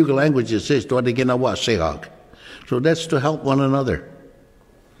 Cayuga language, it says, so that's to help one another.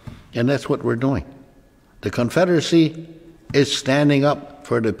 And that's what we're doing. The Confederacy is standing up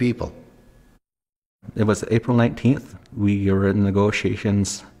for the people. It was April 19th. We were in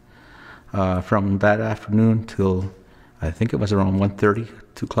negotiations from that afternoon till I think it was around 1:30,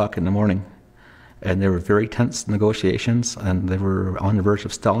 2 o'clock in the morning. And they were very tense negotiations, and they were on the verge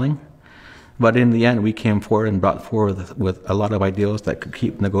of stalling. But in the end, we came forward and brought forward with a lot of ideas that could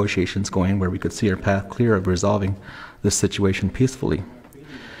keep negotiations going, where we could see our path clear of resolving this situation peacefully.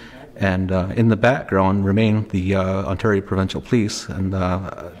 And in the background remained the Ontario Provincial Police, and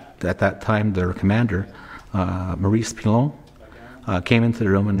at that time their commander, Maurice Pilon, came into the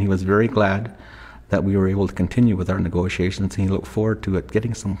room, and he was very glad that we were able to continue with our negotiations, and he looked forward to it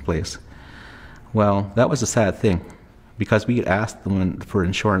getting someplace. Well, that was a sad thing, because we had asked them for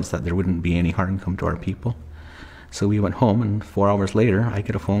insurance that there wouldn't be any harm come to our people. So we went home, and 4 hours later, I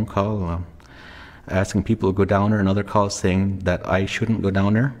get a phone call asking people to go down there, another call saying that I shouldn't go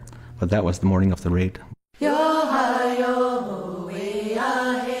down there, but that was the morning of the raid.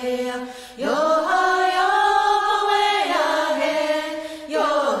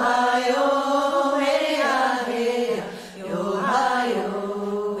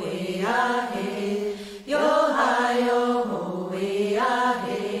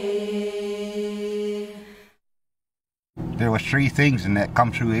 There was 3 things in that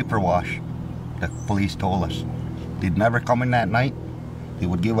come through April wash, the police told us. They'd never come in that night. They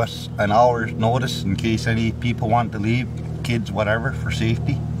would give us an hour's notice in case any people wanted to leave, kids, whatever, for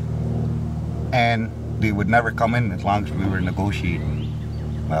safety. And they would never come in as long as we were negotiating.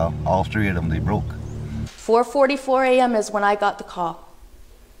 Well, all 3 of them, they broke. 4:44 a.m. is when I got the call.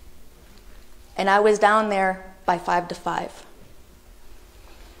 And I was down there by 5 to 5.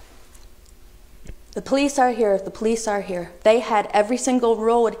 The police are here, the police are here. They had every single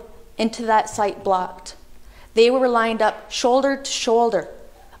road into that site blocked. They were lined up shoulder to shoulder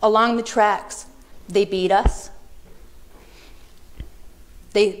along the tracks. They beat us.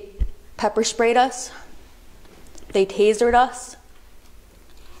 They pepper sprayed us. They tasered us.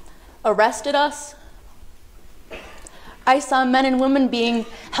 Arrested us. I saw men and women being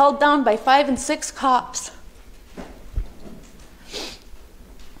held down by 5 and 6 cops.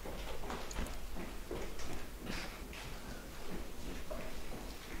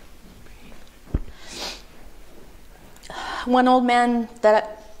 One old man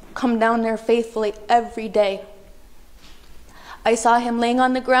that come down there faithfully every day. I saw him laying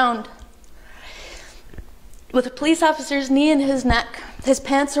on the ground with a police officer's knee in his neck, his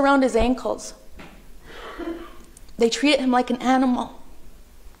pants around his ankles. They treated him like an animal.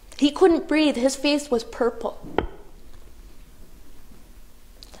 He couldn't breathe. His face was purple.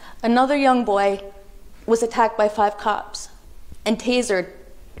 Another young boy was attacked by 5 cops and tasered.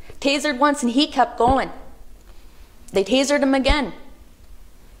 Tasered once and he kept going. They tasered him again.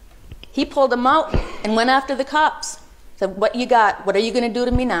 He pulled him out and went after the cops. Said, "What you got? What are you going to do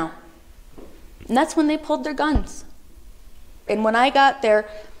to me now?" And that's when they pulled their guns. And when I got there,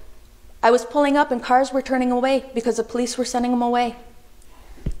 I was pulling up and cars were turning away because the police were sending them away.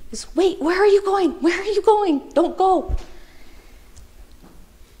 Wait, where are you going? Where are you going? Don't go.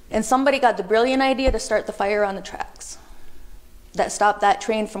 And somebody got the brilliant idea to start the fire on the tracks that stopped that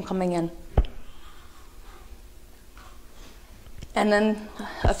train from coming in. And then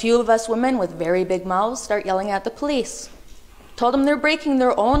a few of us women with very big mouths start yelling at the police. Told them they're breaking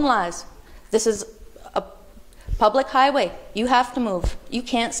their own laws. This is a public highway. You have to move. You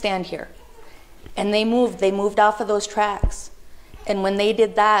can't stand here. And they moved. They moved off of those tracks. And when they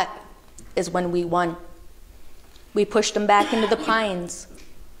did that is when we won. We pushed them back into the pines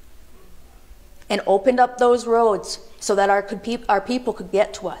and opened up those roads so that our people could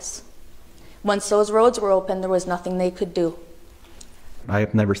get to us. Once those roads were open, there was nothing they could do. I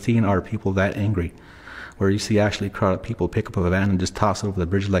have never seen our people that angry, where you see actually a crowd of people pick up a van and just toss it over the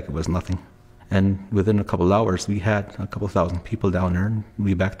bridge like it was nothing. And within a couple of hours, we had a couple thousand people down there, and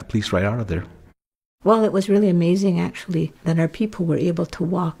we backed the police right out of there. Well, it was really amazing, actually, that our people were able to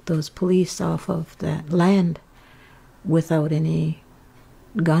walk those police off of that land without any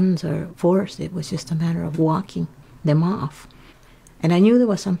guns or force. It was just a matter of walking them off. And I knew there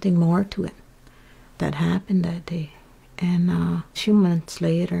was something more to it that happened that day. And a few months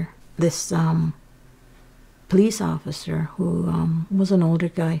later, this police officer, who was an older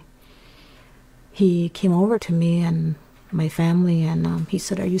guy, he came over to me and my family, and he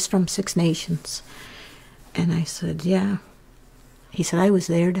said, "Are you from Six Nations?" And I said, "Yeah." He said, "I was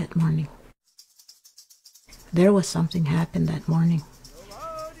there that morning." There was something happened that morning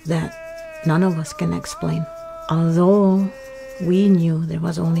that none of us can explain. Although we knew there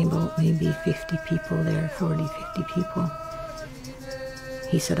was only about maybe 50 people there, 40, 50 people.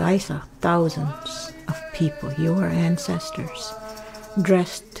 He said, "I saw thousands of people, your ancestors,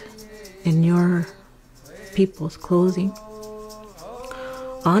 dressed in your people's clothing,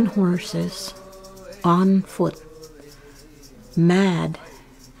 on horses, on foot, mad,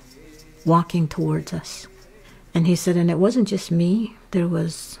 walking towards us. And he said, and it wasn't just me, there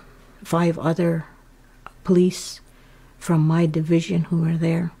was 5 other police from my division who were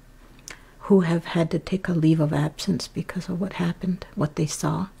there, who have had to take a leave of absence because of what happened, what they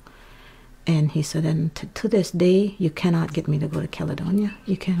saw. And he said, and to this day, you cannot get me to go to Caledonia.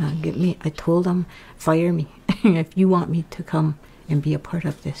 You cannot get me. I told them, fire me. If you want me to come and be a part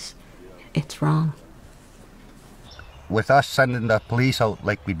of this, it's wrong. With us sending the police out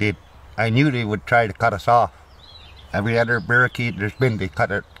like we did, I knew they would try to cut us off. Every other barricade there's been, they cut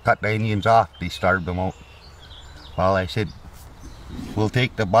the Indians off. They starved them out. Well, I said, we'll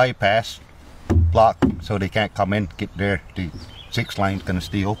take the bypass block so they can't come in, get there. The 6 line's going to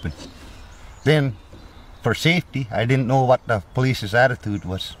stay open. Then, for safety, I didn't know what the police's attitude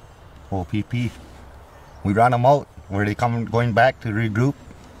was. OPP. We ran them out. Were they going back to regroup,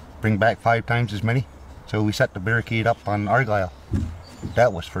 bring back 5 times as many? So we set the barricade up on Argyle.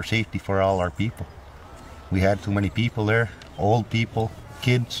 That was for safety for all our people. We had too many people there, old people,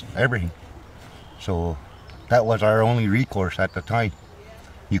 kids, everything. So that was our only recourse at the time.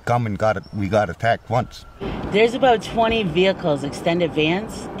 You come and we got attacked once. There's about 20 vehicles, extended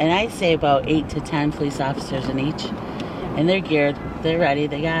vans, and I'd say about 8 to 10 police officers in each. And they're geared, they're ready,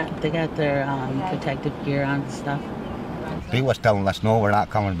 they got their protective gear on and stuff. They was telling us, no, we're not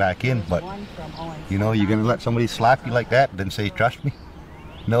coming back in, but you know, you're gonna let somebody slap you like that and then say, trust me?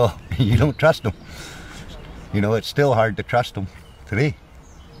 No, you don't trust them. You know, it's still hard to trust them today.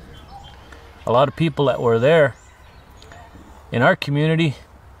 A lot of people that were there in our community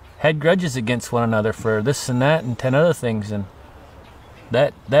had grudges against one another for this and that and 10 other things, and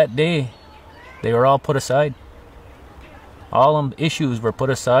that day they were all put aside. All them issues were put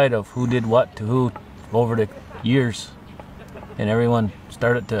aside of who did what to who over the years, and everyone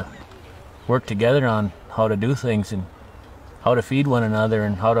started to work together on how to do things and how to feed one another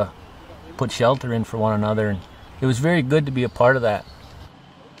and how to put shelter in for one another, and it was very good to be a part of that.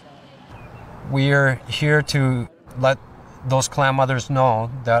 We are here to let those clan mothers know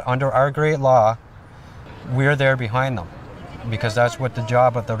that under our great law, we're there behind them, because that's what the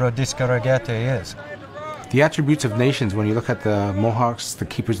job of the Haudenosaunee is. The attributes of nations, when you look at the Mohawks, the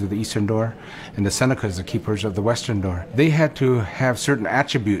keepers of the eastern door, and the Senecas, the keepers of the western door, they had to have certain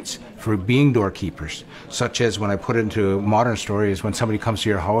attributes for being doorkeepers, such as when I put it into modern stories, when somebody comes to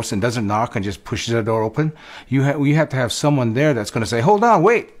your house and doesn't knock and just pushes the door open, you have to have someone there that's going to say, hold on,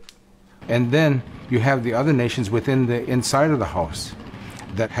 wait. And then you have the other nations within the inside of the house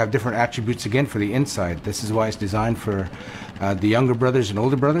that have different attributes again for the inside. This is why it's designed for the younger brothers and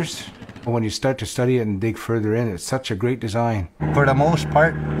older brothers. When you start to study it and dig further in, it's such a great design. For the most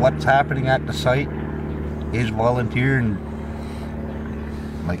part, what's happening at the site is volunteer, and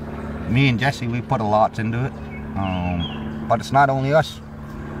like me and Jesse, we put a lot into it. But it's not only us.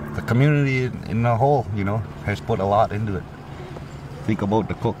 The community in the whole, you know, has put a lot into it. Think about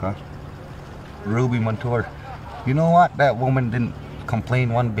the cook, huh? Ruby Montour. You know what? That woman didn't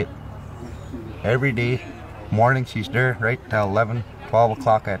complain one bit. Every day, morning, she's there right till 11, 12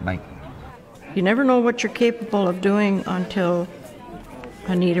 o'clock at night. You never know what you're capable of doing until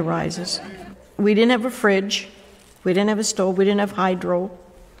a need arises. We didn't have a fridge, we didn't have a stove, we didn't have hydro,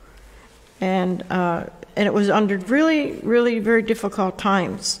 and it was under really, really very difficult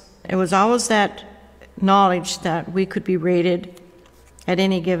times. It was always that knowledge that we could be raided at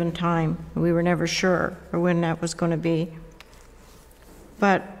any given time. We were never sure when that was going to be.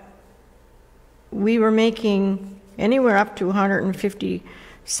 But we were making anywhere up to 150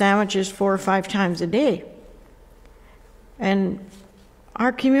 sandwiches 4 or 5 times a day. And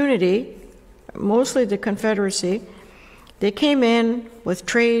our community, mostly the Confederacy, they came in with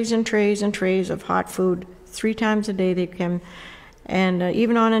trays and trays and trays of hot food. 3 times a day they came. And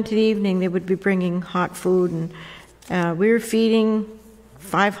even on into the evening, they would be bringing hot food. And we were feeding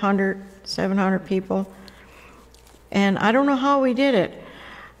 500, 700 people. And I don't know how we did it,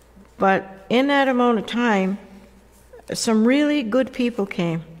 but in that amount of time, some really good people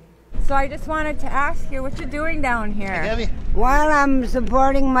came. So I just wanted to ask you what you're doing down here. Well, I'm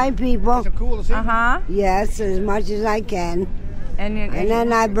supporting my people. Cool to see. Yes, as much as I can. And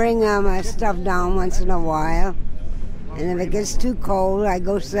then I bring my stuff down once in a while. And if it gets too cold, I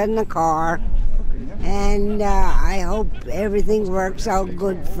go sit in the car. And I hope everything works out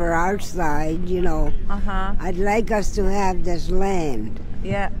good for our side, you know. I'd like us to have this land.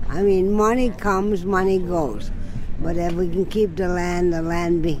 Yeah. I mean, money comes, money goes. But if we can keep the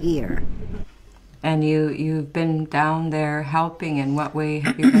land be here. And you've been down there helping. In what way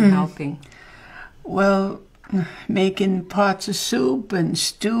have you been helping? Well, making pots of soup and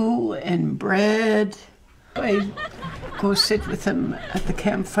stew and bread. I go sit with them at the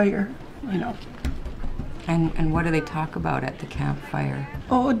campfire, you know. And what do they talk about at the campfire?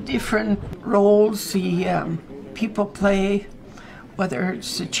 Oh, different roles the people play, whether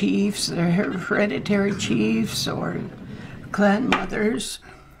it's the chiefs, the hereditary chiefs, or clan mothers,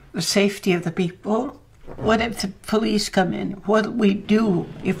 the safety of the people. What if the police come in? What do we do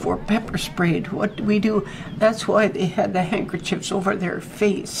if we're pepper sprayed? What do we do? That's why they had the handkerchiefs over their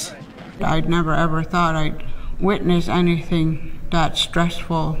face. I'd never ever thought I'd witness anything that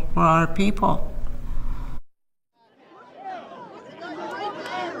stressful for our people.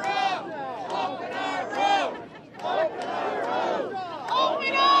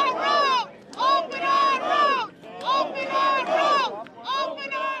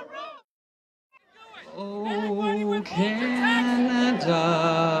 Canada,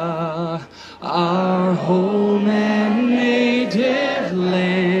 our home and native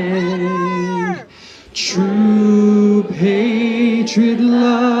land, true patriot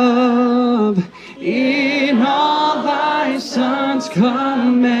love in all thy sons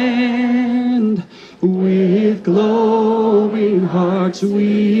command. With glowing hearts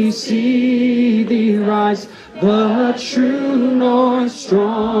we see thee rise, the true north,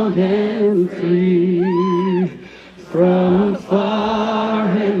 strong and free. From far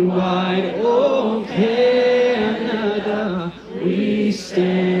and wide, oh Canada, we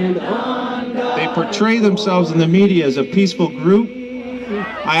stand on guard. They portray themselves in the media as a peaceful group.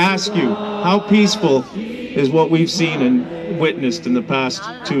 I ask you, how peaceful is what we've seen and witnessed in the past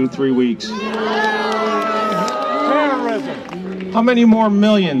 2-3 weeks? Terrorism. How many more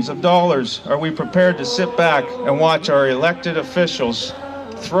millions of dollars are we prepared to sit back and watch our elected officials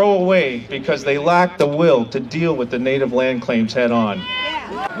throw away because they lack the will to deal with the native land claims head on?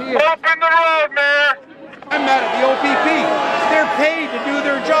 Open the road, Mayor! I'm mad at the OPP. They're paid to do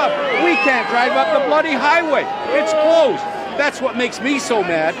their job. We can't drive up the bloody highway. It's closed. That's what makes me so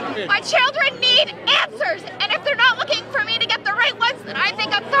mad. My children need answers, and if they're not looking for me to get the right ones, then I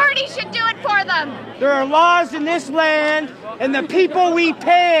think authority should do it for them. There are laws in this land, and the people we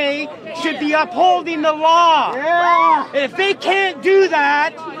pay should be upholding the law. Yeah. And if they can't do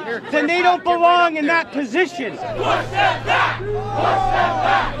that, then they don't belong in that position. Push them back! Push them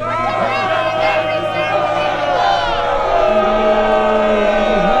back!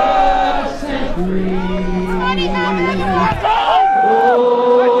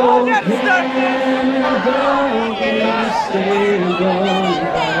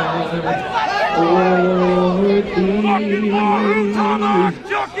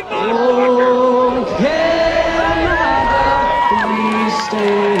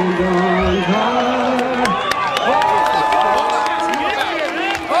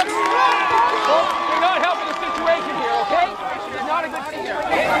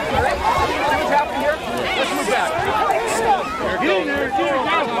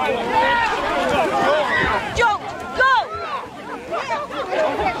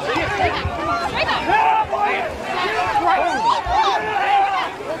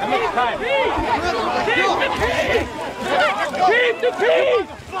 Keep the peace!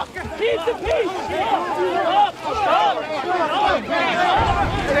 Keep the peace! Stop! Stop! Keep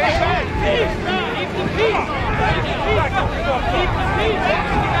the peace!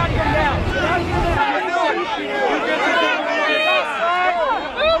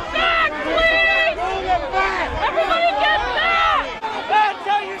 Move back, please! Everybody get back! That's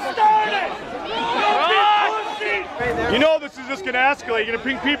how you started! You know this is just going to escalate. You're going to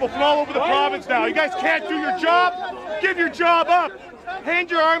bring people from all over the province now. You guys can't do your job? Give your job up. Hand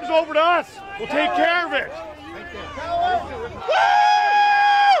your arms over to us. We'll take care of it. Woo!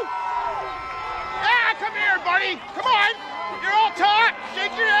 Ah, come here, buddy. Come on. You're all taut.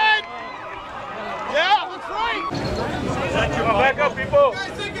 Shake your head. Yeah, that's right. Back up, people. You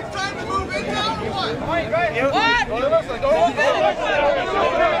guys think it's time to move in now or what?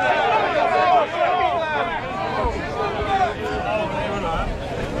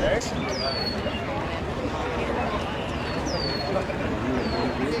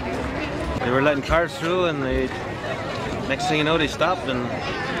 They were letting cars through, and next thing you know, they stopped, and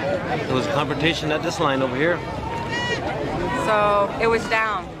there was a confrontation at this line over here. So it was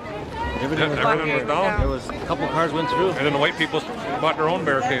down. Everything was down. There was a couple of cars went through. And then the white people bought their own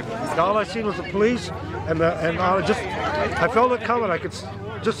barricade. All I seen was the police, and I felt it coming. I could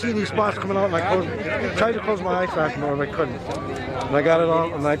just see these spots coming out, and I tried to close my eye fast more, but I couldn't. And I got it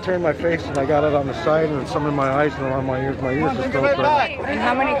on, and I turned my face, and I got it on the side, and some in my eyes, and on my ears. My ears are still burning. And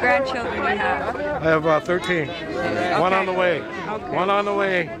how many grandchildren do you have? I have 13. Okay. One on the way. Okay. One on the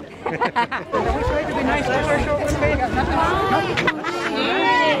way. We tried to be nice to our shoulders, baby. I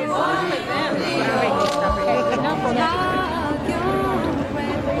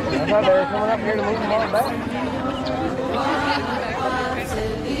thought they were coming up here to move them all back.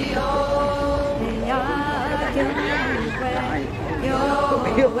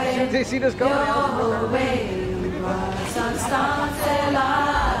 Did they see this coming?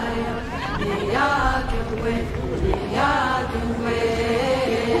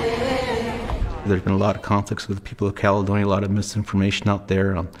 There's been a lot of conflicts with the people of Caledonia, a lot of misinformation out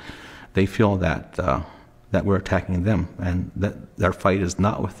there. They feel that that we're attacking them, and that their fight is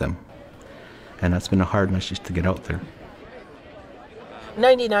not with them. And that's been a hard message to get out there.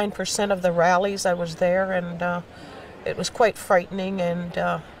 99% of the rallies I was there, and it was quite frightening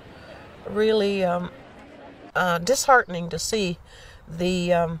and really disheartening to see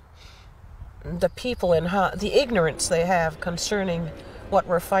the people and how the ignorance they have concerning what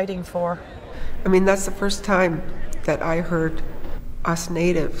we're fighting for. I mean, that's the first time that I heard us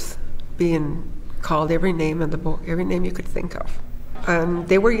natives being called every name in the book, every name you could think of. And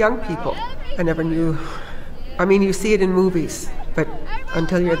they were young people. I never knew. I mean, you see it in movies, but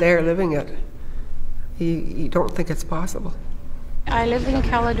until you're there living it, you don't think it's possible. I live in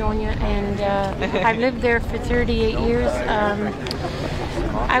Caledonia, and I've lived there for 38 years.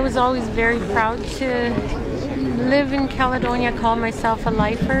 I was always very proud to live in Caledonia, call myself a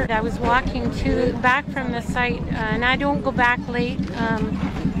lifer. I was walking back from the site, and I don't go back late,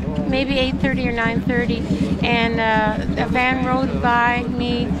 maybe 8:30 or 9:30, and a van rode by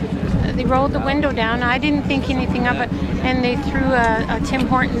me. They rolled the window down. I didn't think anything of it, and they threw a Tim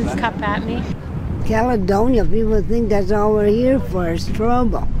Hortons cup at me. Caledonia, people think that's all we're here for is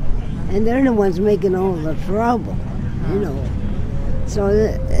trouble. And they're the ones making all the trouble, you know. So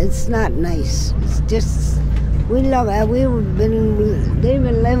it's not nice. It's just, we love it. They've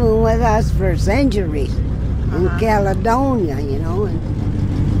been living with us for centuries in Caledonia, you know. And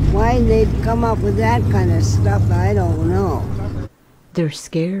why they'd come up with that kind of stuff, I don't know. They're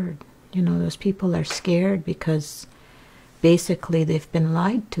scared. You know, those people are scared because basically they've been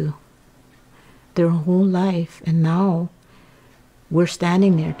lied to their whole life, and now we're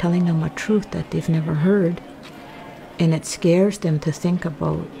standing there telling them a truth that they've never heard, and it scares them to think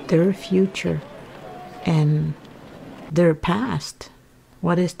about their future and their past.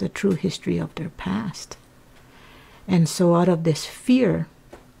 What is the true history of their past? And so out of this fear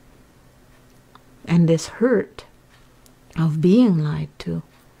and this hurt of being lied to,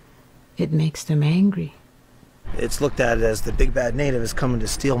 it makes them angry. It's looked at as the big bad native is coming to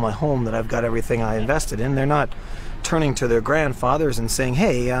steal my home that I've got everything I invested in. They're not turning to their grandfathers and saying,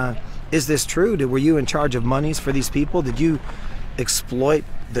 hey, is this true? Were you in charge of monies for these people? Did you exploit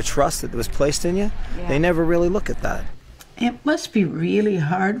the trust that was placed in you? Yeah. They never really look at that. It must be really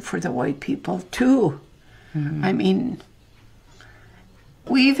hard for the white people too. Mm-hmm. I mean,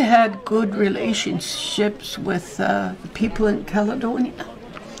 we've had good relationships with the people in Caledonia.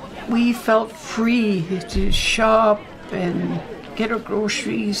 We felt free to shop and get our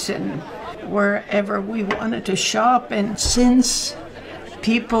groceries and wherever we wanted to shop. And since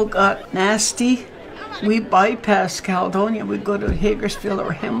people got nasty, we bypassed Caledonia. We go to Hagersville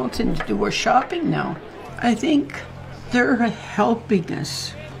or Hamilton to do our shopping now. I think they're helping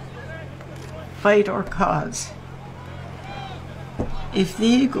us fight our cause. If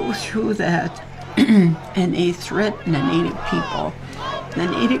they go through that and they threaten the Native people, the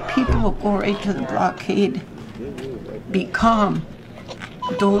Native people will go right to the blockade. Be calm.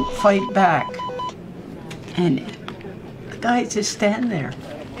 Don't fight back. And the guys just stand there.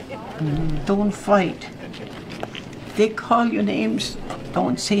 Don't fight. If they call you names,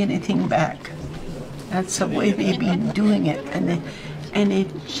 don't say anything back. That's the way they've been doing it. And it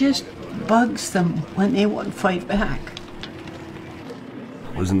just bugs them when they won't fight back.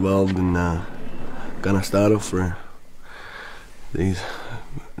 I was involved in Ganastado for these,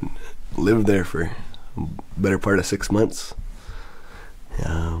 lived there for a better part of 6 months.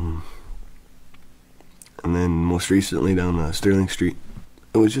 And then most recently down Sterling Street.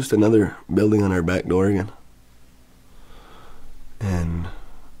 It was just another building on our back door again. And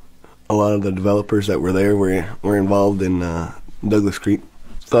a lot of the developers that were there were involved in Douglas Creek.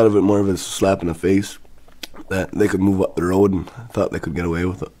 Thought of it more of as a slap in the face, that they could move up the road and thought they could get away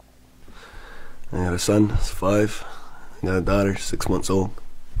with it. I got a son, he's 5. I got a daughter, 6 months old.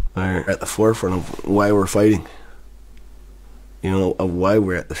 They're at the forefront of why we're fighting. of why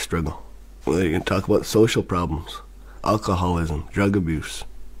we're at the struggle. You can talk about social problems, alcoholism, drug abuse,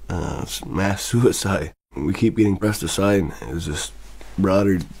 mass suicide. We keep getting pressed aside as this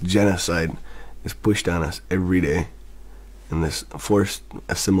broader genocide is pushed on us every day. And this forced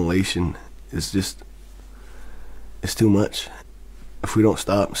assimilation is just, it's too much. If we don't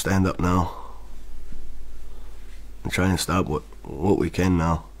stop, stand up now, and try and stop what we can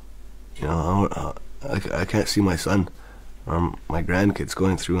now. I can't see my son or my grandkids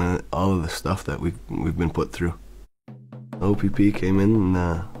going through all of the stuff that we've been put through. OPP came in and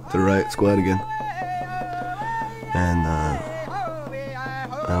the riot squad again, and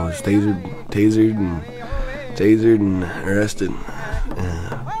I was tasered and arrested.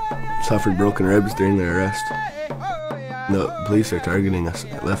 Suffered broken ribs during the arrest. The police are targeting us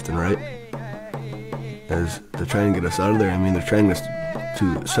left and right as they're trying to get us out of there. I mean, they're trying to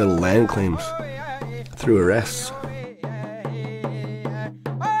settle land claims through arrests.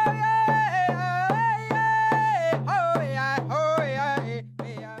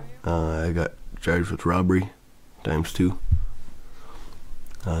 I got charged with robbery ×2.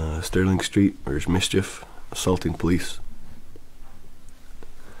 Sterling Street, there's mischief, assaulting police,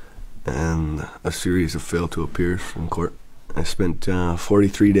 and a series of fail to appears in court. I spent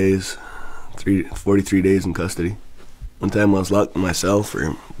 43 days in custody. One time I was locked in my cell for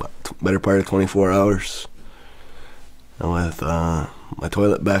a better part of 24 hours. And with my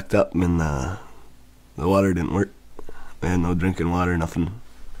toilet backed up and the water didn't work. I had no drinking water, nothing.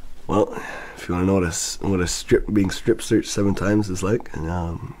 Well, if you want to know what being strip searched 7 times is like,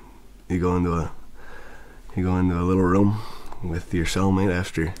 you go into a little room with your cellmate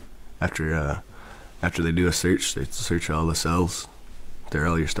after they do a search. They search all the cells, tear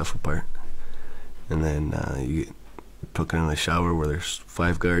all your stuff apart, and then you get put in the shower where there's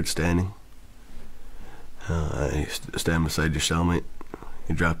 5 guards standing. You stand beside your cellmate.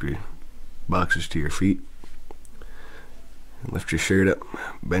 You drop your boxers to your feet, lift your shirt up,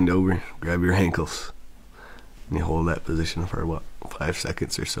 bend over, grab your ankles, and you hold that position for what, 5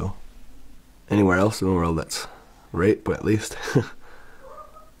 seconds or so. Anywhere else in the world that's rape, but at least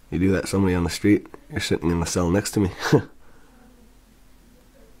you do that to somebody on the street, you're sitting in the cell next to me.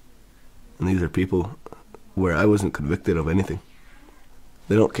 And these are people where I wasn't convicted of anything.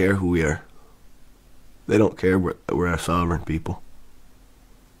 They don't care who we are. They don't care that we're a sovereign people.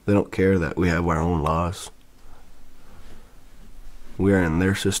 They don't care that we have our own laws. We are in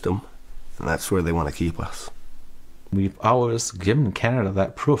their system, and that's where they want to keep us. We've always given Canada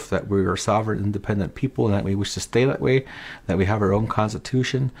that proof that we are sovereign, independent people, and that we wish to stay that way, that we have our own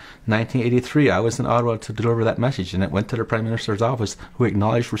constitution. 1983, I was in Ottawa to deliver that message, and it went to the Prime Minister's office, who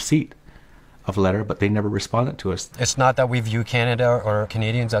acknowledged receipt of a letter, but they never responded to us. It's not that we view Canada or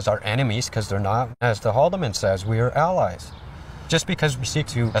Canadians as our enemies, because they're not. As the Haldeman says, we are allies. Just because we seek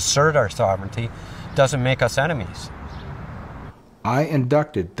to assert our sovereignty doesn't make us enemies. I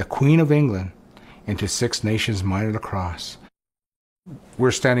inducted the Queen of England into Six Nations Minor Lacrosse.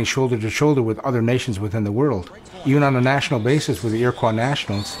 We're standing shoulder to shoulder with other nations within the world. Even on a national basis with the Iroquois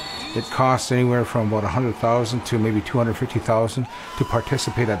Nationals, it costs anywhere from about $100,000 to maybe $250,000 to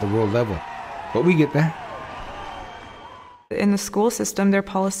participate at the world level. But we get there. In the school system, their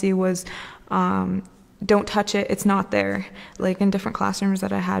policy was don't touch it, it's not there. Like in different classrooms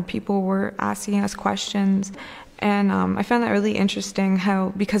that I had, people were asking us questions. And I found that really interesting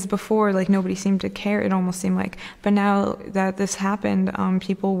how, because before, like, nobody seemed to care, it almost seemed like, but now that this happened,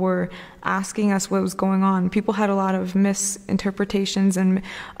 people were asking us what was going on. People had a lot of misinterpretations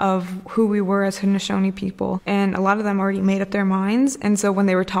of who we were as Haudenosaunee people, and a lot of them already made up their minds, and so when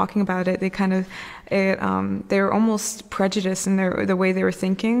they were talking about it, they kind of, they were almost prejudiced in the way they were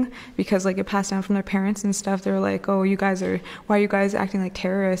thinking, because like it passed down from their parents and stuff. They were like, oh, why are you guys acting like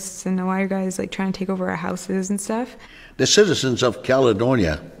terrorists, and why are you guys like trying to take over our houses and stuff? The citizens of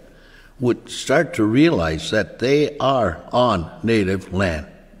Caledonia would start to realize that they are on native land.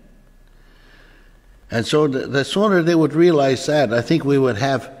 And so the sooner they would realize that, I think we would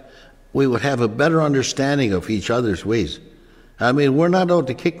have a better understanding of each other's ways. I mean, we're not out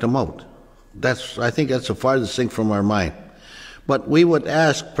to kick them out. I think that's the farthest thing from our mind. But we would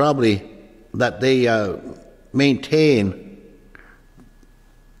ask probably that they maintain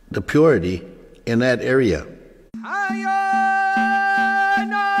the purity in that area.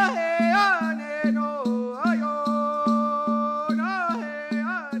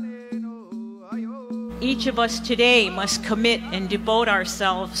 Each of us today must commit and devote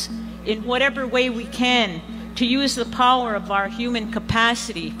ourselves in whatever way we can to use the power of our human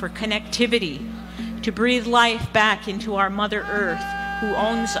capacity for connectivity, to breathe life back into our Mother Earth, who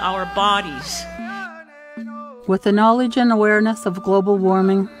owns our bodies. With the knowledge and awareness of global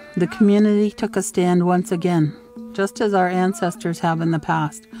warming, the community took a stand once again, just as our ancestors have in the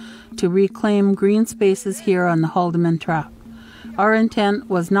past, to reclaim green spaces here on the Haudenosaunee. Our intent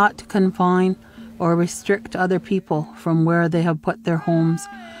was not to confine or restrict other people from where they have put their homes,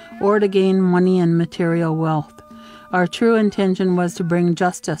 or to gain money and material wealth. Our true intention was to bring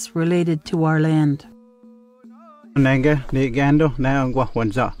justice related to our land.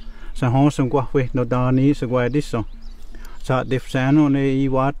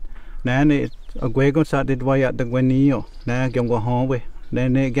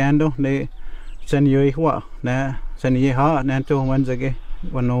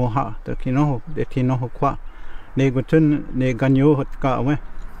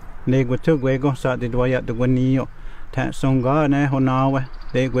 Songa ne honawe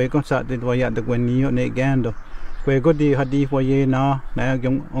de gwego sa de waya de gwenio ne gando gwego di hadi waye na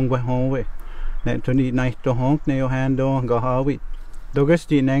gyong ongwe howe ne tuni nai to honk ne Ohèn do ga hawi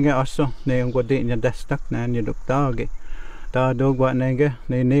dogesti nenge aso ne ngode nya destak na ni doktage da dogwa nenge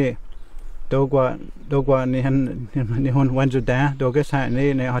ne dogwa ni han ni hon wanju da doges ha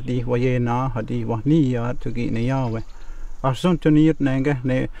ne hadi waye na hadi wa ni ya tugi ne yawe Arson tuniut nenge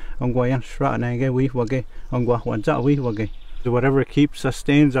ne ongwayan shra nenge we wage ongwa wanza we wage. Whatever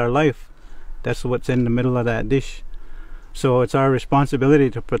sustains our life, that's what's in the middle of that dish. So it's our responsibility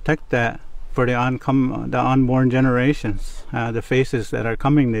to protect that for the unborn generations, the faces that are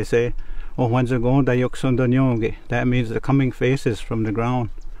coming. They say, "Oh, wanza go da yoksondonyoge." That means the coming faces from the ground.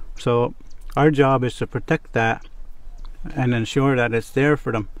 So our job is to protect that and ensure that it's there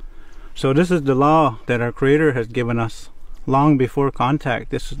for them. So this is the law that our Creator has given us. Long before contact,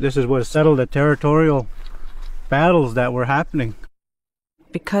 this is what settled the territorial battles that were happening.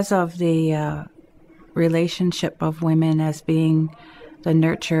 Because of the relationship of women as being the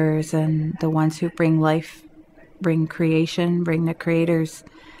nurturers and the ones who bring life, bring creation, bring the Creator's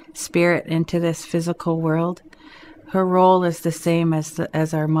spirit into this physical world, her role is the same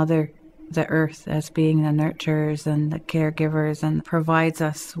as our mother, the earth, as being the nurturers and the caregivers and provides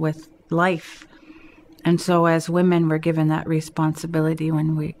us with life. And so as women, we're given that responsibility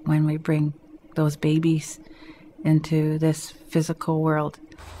when we bring those babies into this physical world.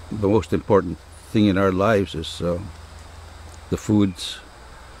 The most important thing in our lives is the foods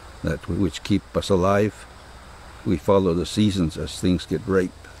which keep us alive. We follow the seasons as things get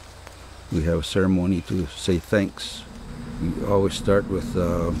ripe. We have a ceremony to say thanks. We always start with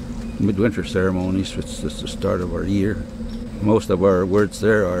midwinter ceremonies, which is the start of our year. Most of our words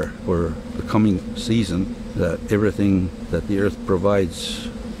there are for the coming season, that everything that the earth provides,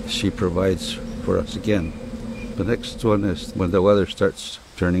 she provides for us again. The next one is when the weather starts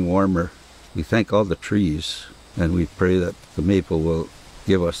turning warmer, we thank all the trees and we pray that the maple will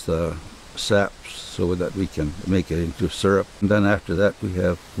give us the sap so that we can make it into syrup. And then after that we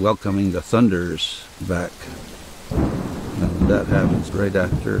have welcoming the thunders back. And that happens right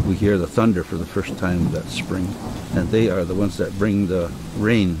after we hear the thunder for the first time that spring. And they are the ones that bring the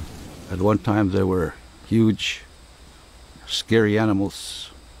rain. At one time there were huge, scary animals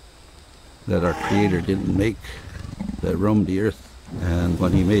that our Creator didn't make, that roamed the earth. And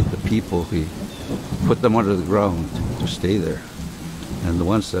when He made the people, He put them under the ground to stay there. And the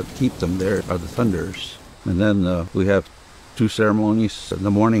ones that keep them there are the thunders. And then we have two ceremonies.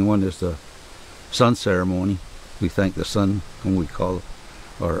 The morning one is the sun ceremony. We thank the sun, whom we call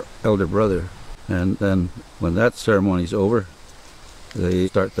our elder brother. And then when that ceremony is over, they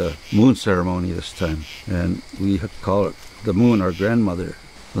start the moon ceremony this time. And we call it the moon our grandmother.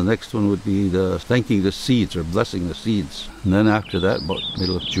 The next one would be the thanking the seeds or blessing the seeds. And then after that, about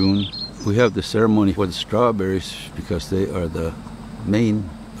middle of June, we have the ceremony for the strawberries because they are the main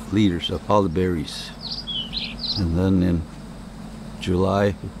leaders of all the berries. And then in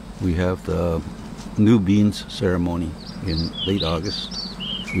July, we have the new beans ceremony. In late August,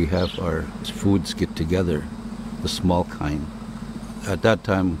 we have our foods get together, the small kind. At that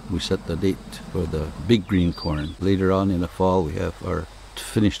time, we set the date for the big green corn. Later on in the fall, we have our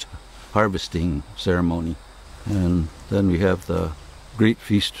finished harvesting ceremony. And then we have the great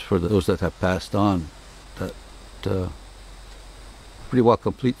feast for those that have passed on. That pretty well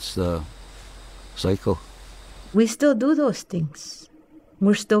completes the cycle. We still do those things.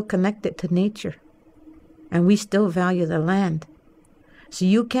 We're still connected to nature. And we still value the land. So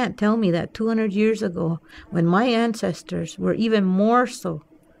you can't tell me that 200 years ago, when my ancestors were even more so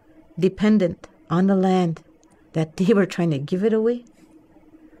dependent on the land, that they were trying to give it away?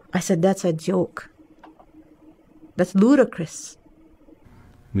 I said, that's a joke. That's ludicrous.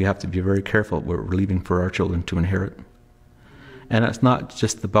 We have to be very careful what we're leaving for our children to inherit. And it's not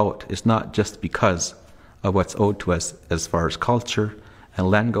just because of what's owed to us as far as culture and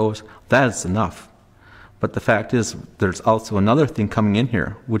land goes, that is enough. But the fact is, there's also another thing coming in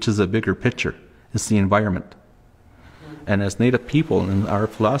here, which is a bigger picture. It's the environment. And as Native people in our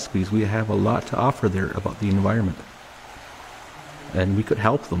philosophies, we have a lot to offer there about the environment. And we could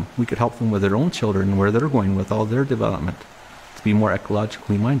help them. We could help them with their own children, where they're going with all their development, to be more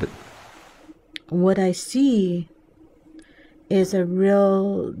ecologically minded. What I see is a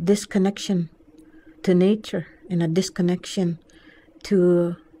real disconnection to nature and a disconnection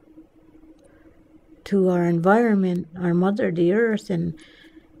to our environment, our mother, the earth, and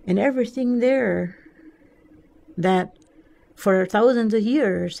everything there that for thousands of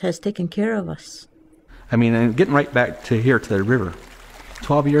years has taken care of us. I mean, and getting right back to here, to the river,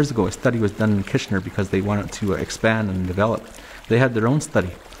 12 years ago a study was done in Kitchener because they wanted to expand and develop. They had their own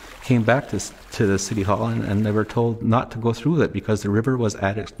study, came back to the City Hall, and they were told not to go through with it because the river was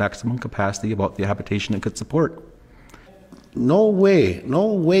at its maximum capacity about the habitation it could support. No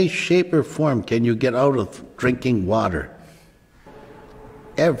way, shape, or form can you get out of drinking water.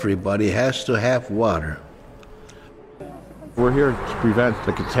 Everybody has to have water. We're here to prevent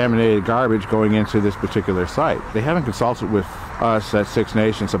the contaminated garbage going into this particular site. They haven't consulted with us at Six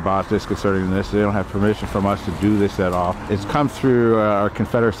Nations about this concerning this. They don't have permission from us to do this at all. It's come through our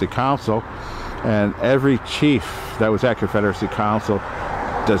Confederacy Council, and every chief that was at Confederacy Council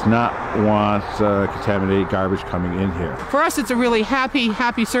does not want contaminated garbage coming in here. For us, it's a really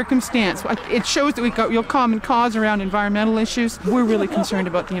happy circumstance. It shows that we've got real common cause around environmental issues. We're really concerned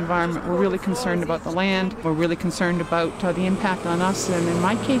about the environment. We're really concerned about the land. We're really concerned about the impact on us, and in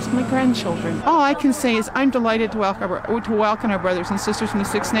my case, my grandchildren. All I can say is I'm delighted to welcome our brothers and sisters from the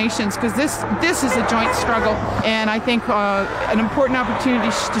Six Nations, because this is a joint struggle, and I think an important opportunity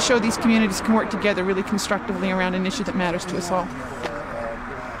to show these communities can work together really constructively around an issue that matters to us all.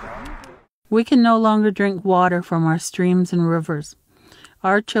 We can no longer drink water from our streams and rivers.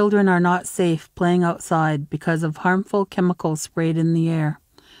 Our children are not safe playing outside because of harmful chemicals sprayed in the air.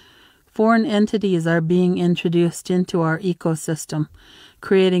 Foreign entities are being introduced into our ecosystem,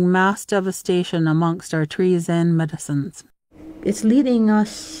 creating mass devastation amongst our trees and medicines. It's leading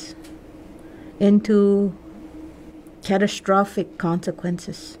us into catastrophic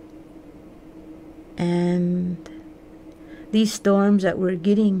consequences. And these storms that we're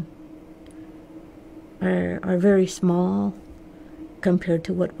getting are very small compared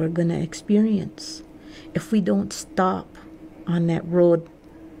to what we're going to experience if we don't stop on that road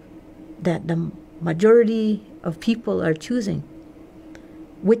that the majority of people are choosing,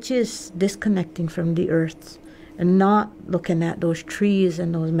 which is disconnecting from the earth and not looking at those trees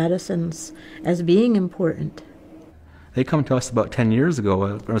and those medicines as being important. They come to us about 10 years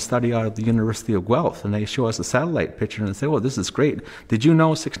ago, a study out of the University of Guelph, and they show us a satellite picture and they say, well, this is great. Did you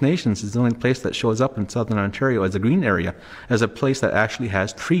know Six Nations is the only place that shows up in southern Ontario as a green area, as a place that actually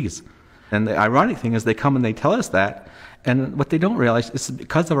has trees? And the ironic thing is they come and they tell us that, and what they don't realize is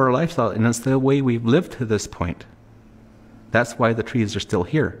because of our lifestyle, and it's the way we've lived to this point. That's why the trees are still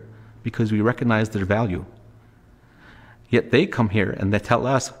here, because we recognize their value. Yet they come here and they tell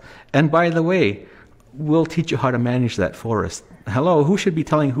us, and by the way, we'll teach you how to manage that forest. Hello, who should be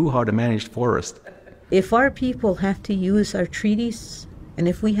telling who how to manage forest? If our people have to use our treaties, and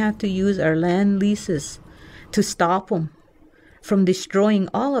if we have to use our land leases to stop them from destroying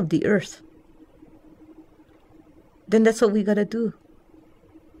all of the earth, then that's what we got to do.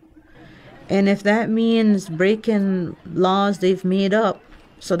 And if that means breaking laws they've made up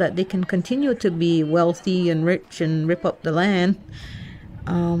so that they can continue to be wealthy and rich and rip up the land,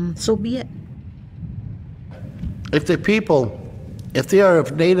 so be it. If the people, if they are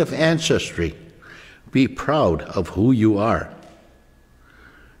of Native ancestry, be proud of who you are.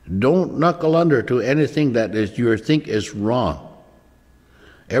 Don't knuckle under to anything that you think is wrong.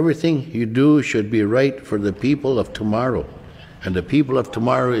 Everything you do should be right for the people of tomorrow, and the people of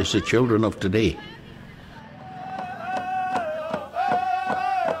tomorrow is the children of today.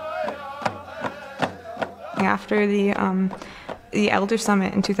 After the Elder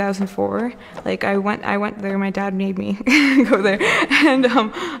Summit in 2004, I went there. My dad made me go there, and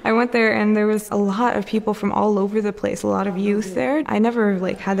I went there, and there was a lot of people from all over the place, a lot of youth there. I never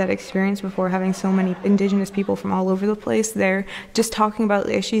had that experience before, having so many Indigenous people from all over the place there, just talking about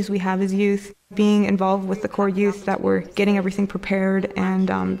the issues we have as youth, being involved with the core youth that were getting everything prepared and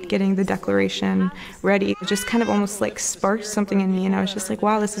getting the declaration ready. It just kind of almost sparked something in me, and I was just like,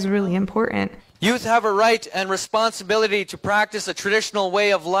 wow, this is really important. Youth have a right and responsibility to practice a traditional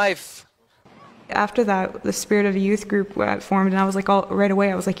way of life. After that, the Spirit of the Youth group formed, and I was right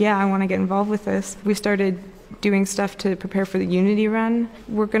away, I was like, yeah, I want to get involved with this. We started doing stuff to prepare for the Unity Run.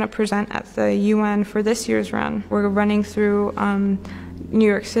 We're going to present at the UN for this year's run. We're running through New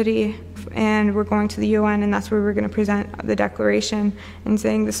York City, and we're going to the UN, and that's where we're going to present the declaration and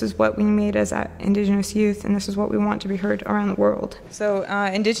saying this is what we made as Indigenous youth, and this is what we want to be heard around the world. So,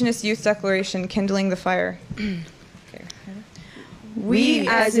 Indigenous Youth Declaration, Kindling the Fire. We,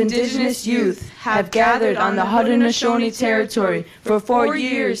 as Indigenous youth, have gathered on the Haudenosaunee territory for 4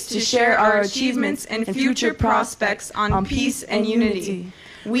 years to share our achievements and future prospects on peace and unity.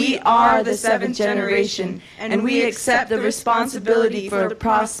 We are the 7th generation, and we accept the responsibility for the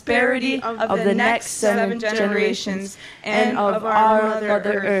prosperity of the next 7 generations and of our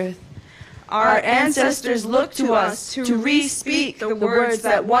Mother Earth. Our ancestors look to us to re-speak the words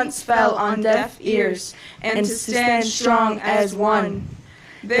that once fell on deaf ears and to stand strong as one.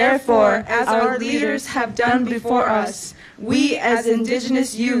 Therefore, as our leaders have done before us, we as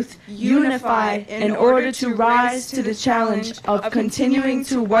Indigenous youth unify in order to rise to the challenge of continuing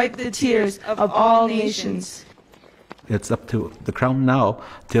to wipe the tears of all nations. It's up to the Crown now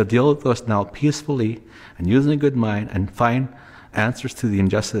to deal with us now peacefully and using a good mind and find answers to the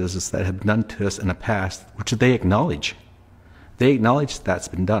injustices that have been done to us in the past, which they acknowledge. They acknowledge that's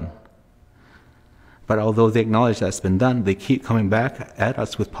been done. But although they acknowledge that's been done, they keep coming back at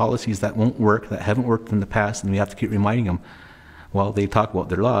us with policies that won't work, that haven't worked in the past, and we have to keep reminding them. While they talk about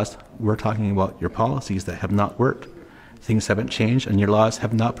their laws, we're talking about your policies that have not worked. Things haven't changed, and your laws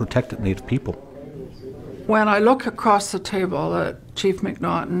have not protected Native people. When I look across the table at Chief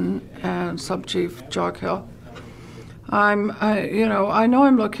McNaughton and Sub-Chief Jock-Hill, I know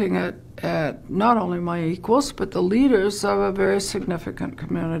I'm looking at not only my equals, but the leaders of a very significant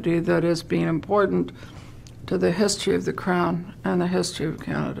community that has been important to the history of the Crown and the history of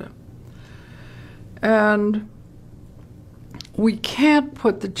Canada. And we can't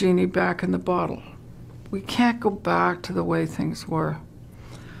put the genie back in the bottle. We can't go back to the way things were.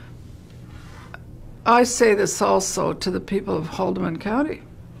 I say this also to the people of Haldimand County.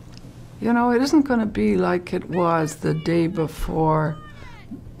 You know, it isn't going to be like it was the day before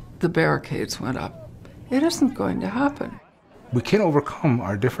the barricades went up. It isn't going to happen. We can overcome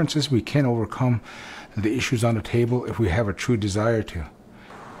our differences. We can overcome the issues on the table if we have a true desire to.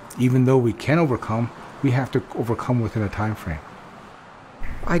 Even though we can overcome, we have to overcome within a time frame.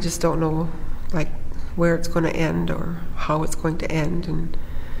 I just don't know, like, where it's going to end or how it's going to end,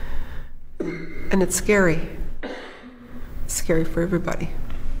 and it's scary. It's scary for everybody.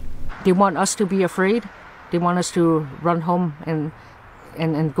 They want us to be afraid. They want us to run home and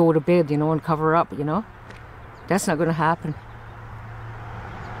go to bed, and cover up, That's not going to happen.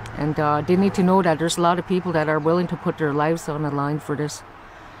 And they need to know that there's a lot of people that are willing to put their lives on the line for this,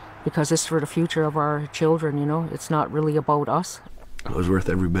 because it's for the future of our children, It's not really about us. It was worth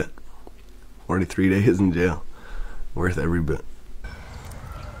every bit. 43 days in jail. Worth every bit.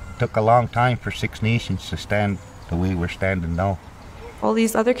 It took a long time for Six Nations to stand the way we're standing now. All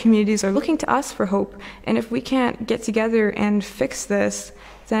these other communities are looking to us for hope, and if we can't get together and fix this,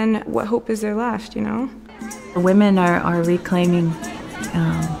 then what hope is there left, Women are reclaiming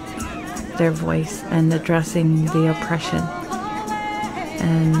their voice and addressing the oppression.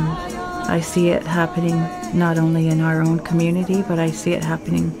 And I see it happening not only in our own community, but I see it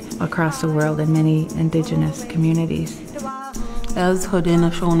happening across the world in many Indigenous communities. As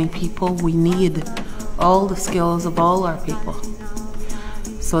Haudenosaunee people, we need all the skills of all our people,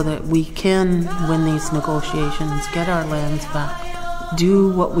 so that we can win these negotiations, get our lands back,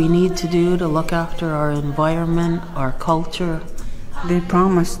 do what we need to do to look after our environment, our culture. They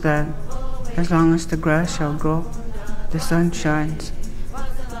promise that as long as the grass shall grow, the sun shines,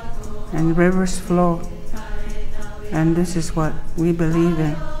 and rivers flow. And this is what we believe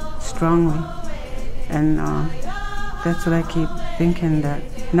in strongly. And that's what I keep thinking, that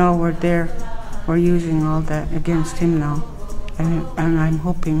no, we're there, we're using all that against him now. And I'm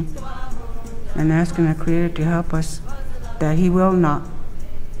hoping and asking the Creator to help us, that He will not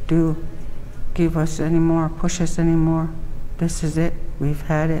give us any more, push us any more. This is it. We've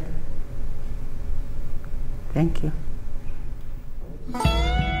had it. Thank you.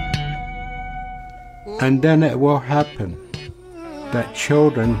 And then it will happen that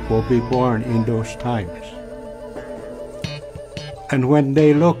children will be born in those times. And when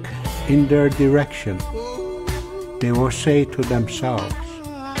they look in their direction, they will say to themselves,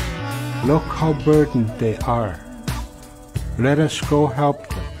 "Look how burdened they are. Let us go help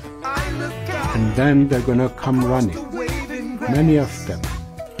them." And then they're going to come running, many of them.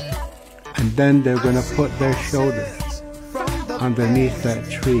 And then they're going to put their shoulders underneath that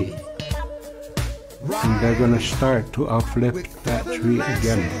tree. And they're going to start to uplift that tree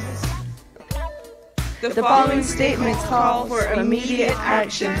again. The following statements call for immediate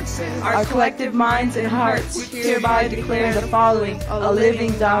action. Our collective minds and hearts hereby declare the following a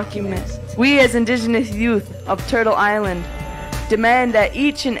living document. We as Indigenous youth of Turtle Island demand that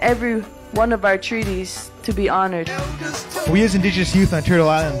each and every one of our treaties to be honored. We as Indigenous youth on Turtle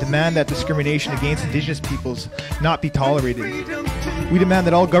Island demand that discrimination against Indigenous peoples not be tolerated. We demand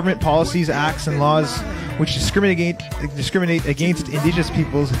that all government policies, acts, and laws which discriminate against Indigenous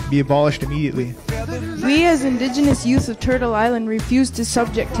peoples be abolished immediately. We as Indigenous youth of Turtle Island refuse to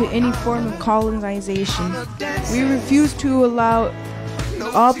subject to any form of colonization. We refuse to allow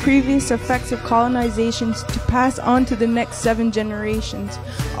all previous effects of colonizations to pass on to the next 7 generations.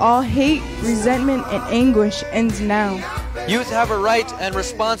 All hate, resentment, and anguish ends now. Youth have a right and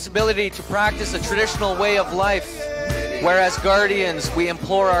responsibility to practice a traditional way of life, where as guardians we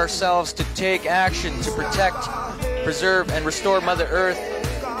implore ourselves to take action to protect, preserve, and restore Mother Earth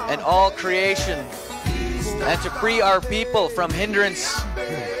and all creation, and to free our people from hindrance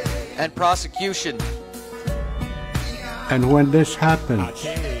and prosecution. And when this happens,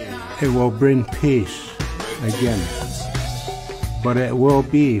 it will bring peace again. But it will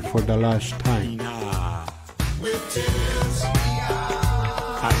be for the last time.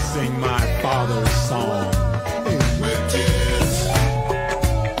 I sing my father's song.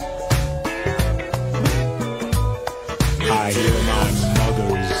 I hear my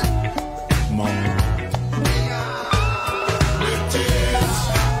mother's moan.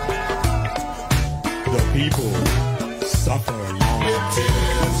 The people suffer long.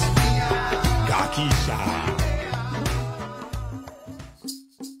 Gakisha.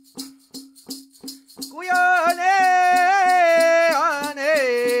 Guyane, ane,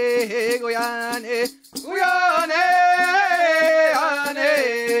 Guyane, Guyane, ane,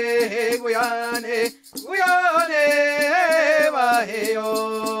 Guyane, Guyane, Waheo,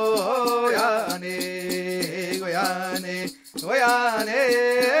 Yane, Guyane, Guyane,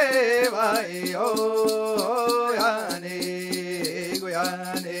 Waheo, Yane,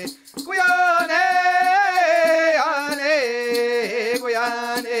 Guyane, Guyane, ane,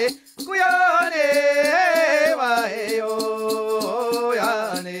 Guyane, Guyane, Waheo,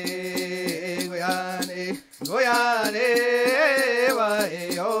 Yane, Guyane, Guyane,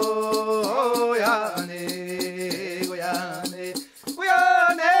 Waheo, Yane, Guyane,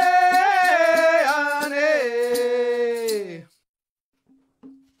 Guyane, Yane.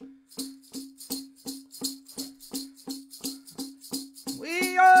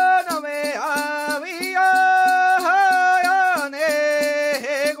 We are no me, we are Yane,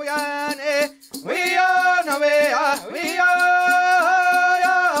 Guyane. We are no me, we are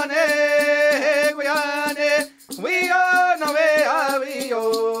Yane, Guyane. We are no me, we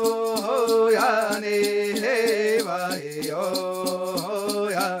are Yane, Waheo,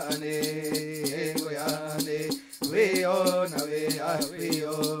 Yane, Guyane. We are no me, we are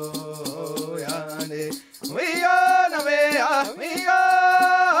Yane. We are no me, we are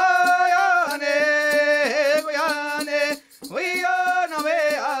Yane, Guyane. We are no me,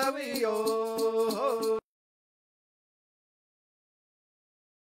 we are.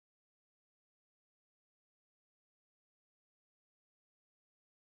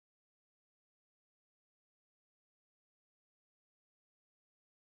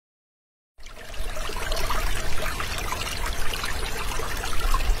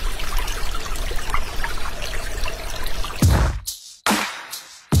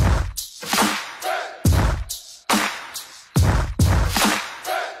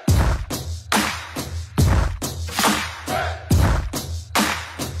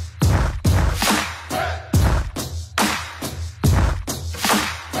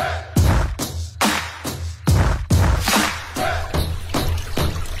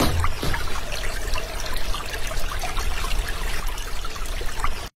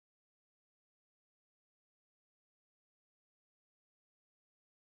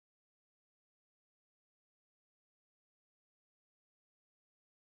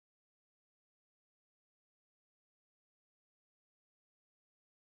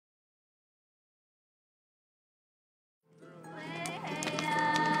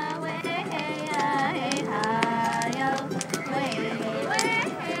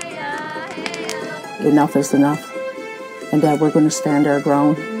 Enough is enough, and that we're going to stand our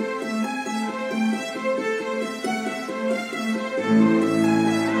ground.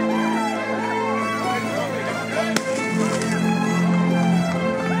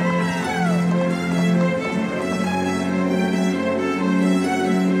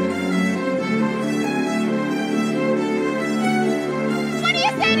 What do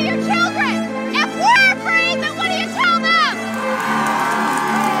you say to your children? If we're afraid, then what do you tell them?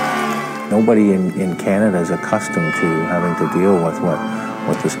 No nobody in Canada is accustomed to having to deal with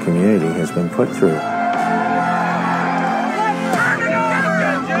what this community has been put through.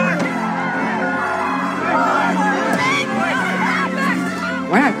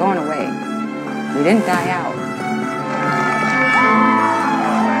 We're not going away. We didn't die out.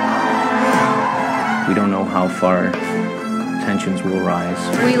 We don't know how far tensions will rise.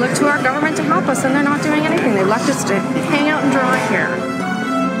 We look to our government to help us, and they're not doing anything. They've left us to hang out and dry here.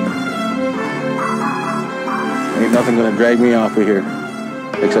 Ain't nothing gonna drag me off of here,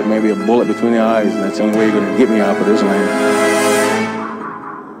 except maybe a bullet between the eyes, and that's the only way you're gonna get me off of this land.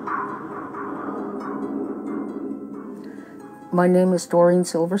 My name is Doreen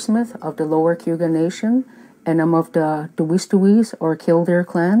Silversmith of the Lower Cayuga Nation, and I'm of the Dewis or Kildare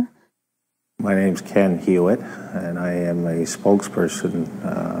clan. My name's Ken Hewitt, and I am a spokesperson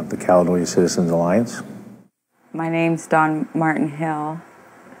of the Caledonia Citizens Alliance. My name's Dawn Martin Hill.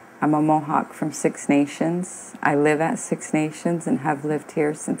 I'm a Mohawk from Six Nations. I live at Six Nations and have lived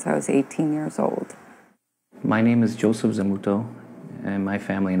here since I was 18 years old. My name is Joseph Zamuto, and my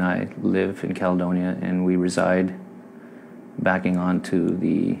family and I live in Caledonia, and we reside backing onto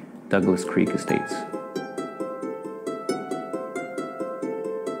the Douglas Creek Estates.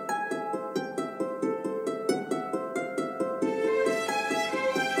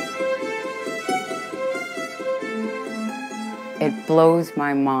 It blows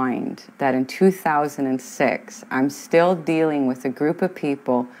my mind that in 2006, I'm still dealing with a group of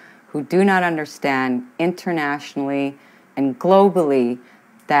people who do not understand internationally and globally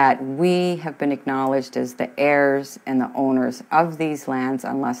that we have been acknowledged as the heirs and the owners of these lands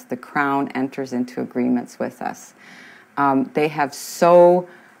unless the Crown enters into agreements with us. They have so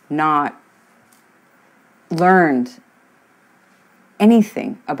not learned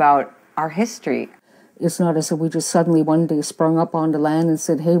anything about our history. It's not as if we just suddenly one day sprung up on the land and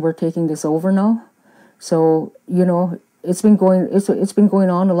said, "Hey, we're taking this over now." So it's been going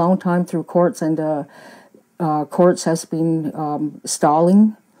on a long time through courts, and courts has been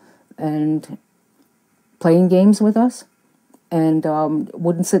stalling and playing games with us, and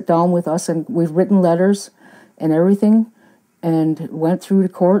wouldn't sit down with us. And we've written letters and everything, and went through the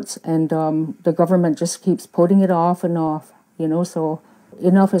courts, and the government just keeps putting it off and off. So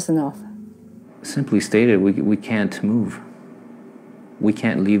enough is enough. Simply stated, we can't move. We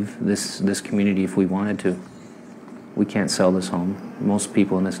can't leave this community if we wanted to. We can't sell this home. Most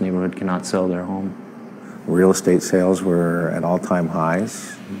people in this neighborhood cannot sell their home. Real estate sales were at all-time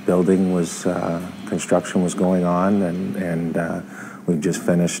highs. Construction was going on, and we've just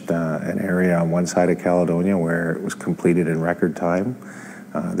finished an area on one side of Caledonia where it was completed in record time.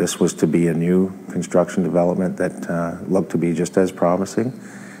 This was to be a new construction development that looked to be just as promising.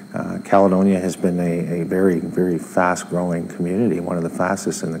 Caledonia has been a very, very fast-growing community, one of the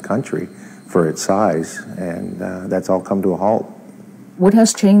fastest in the country for its size, and that's all come to a halt. What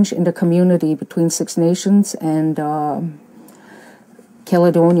has changed in the community between Six Nations and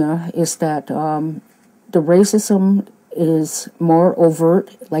Caledonia is that the racism is more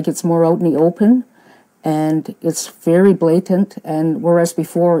overt, like it's more out in the open, and it's very blatant, and whereas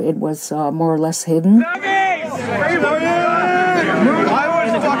before it was more or less hidden.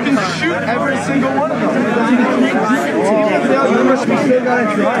 Fucking shoot every single one of them.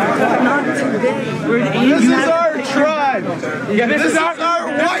 This is our tribe. Yeah, this is our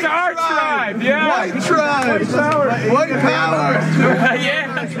white tribe. Yeah, white tribe. White power.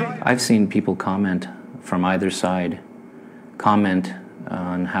 Yeah. I've seen people comment from either side, comment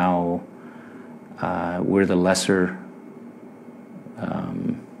on how we're the lesser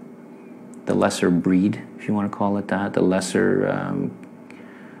breed, if you want to call it that, the lesser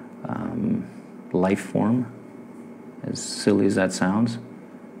life form, as silly as that sounds.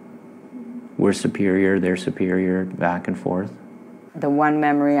 We're superior, they're superior, back and forth. The one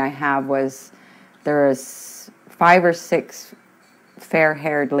memory I have was there was 5 or 6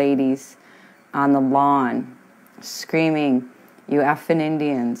 fair-haired ladies on the lawn screaming, "You effing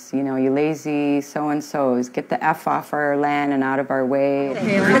Indians, you lazy so-and-sos, get the F off our land and out of our way."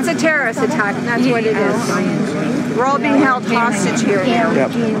 It's a terrorist attack, and that's what it is. We're all being held hostage here now.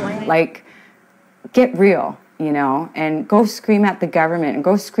 Yep. Like, get real, and go scream at the government, and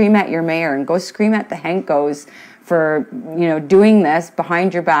go scream at your mayor, and go scream at the Henkos for, doing this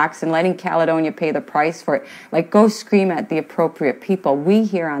behind your backs and letting Caledonia pay the price for it. Like, go scream at the appropriate people. We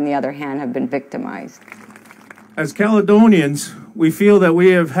here, on the other hand, have been victimized. As Caledonians, we feel that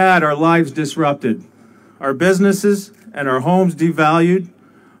we have had our lives disrupted, our businesses and our homes devalued,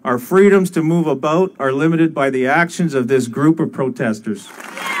 our freedoms to move about are limited by the actions of this group of protesters.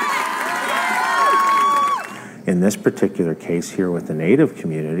 In this particular case here with the Native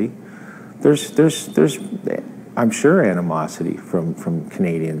community, There's I'm sure animosity from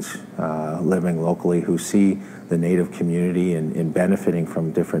Canadians living locally who see the Native community in benefiting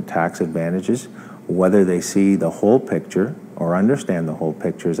from different tax advantages. Whether they see the whole picture or understand the whole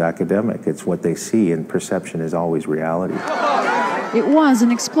picture is academic. It's what they see, and perception is always reality. It was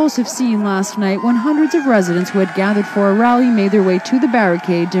an explosive scene last night when hundreds of residents who had gathered for a rally made their way to the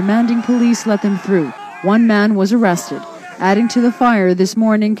barricade, demanding police let them through. One man was arrested. Adding to the fire this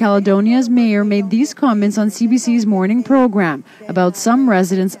morning, Caledonia's mayor made these comments on CBC's morning program about some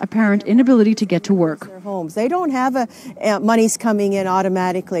residents' apparent inability to get to work. Their homes. They don't have monies coming in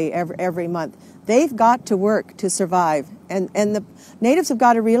automatically every month. They've got to work to survive, and the Natives have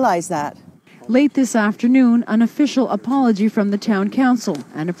got to realize that. Late this afternoon, an official apology from the town council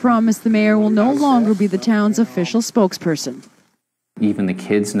and a promise the mayor will no longer be the town's official spokesperson. Even the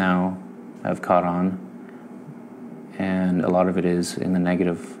kids now have caught on, and a lot of it is in a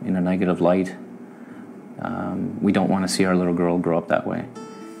negative light. We don't want to see our little girl grow up that way.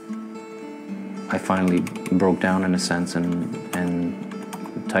 I finally broke down in a sense and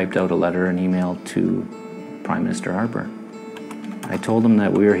typed out a letter and email to Prime Minister Harper. I told him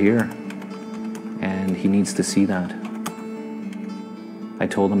that we are here and he needs to see that. I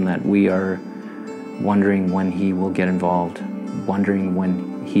told him that we are wondering when he will get involved, wondering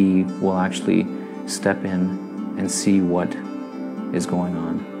when he will actually step in and see what is going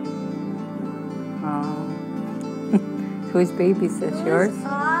on. Whose baby is this, yours?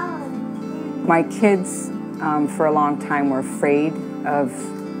 My kids for a long time were afraid of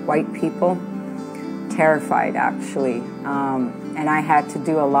white people, terrified actually, and I had to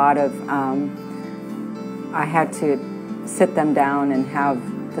do a lot of, I had to sit them down and have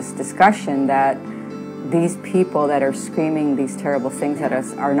this discussion that these people that are screaming these terrible things at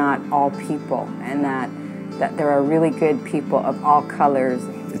us are not all people, and that there are really good people of all colors.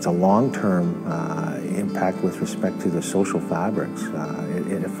 It's a long-term impact with respect to the social fabrics.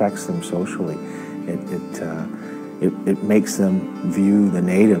 It affects them socially. It makes them view the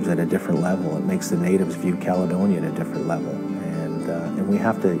Natives at a different level. It makes the Natives view Caledonia at a different level, and we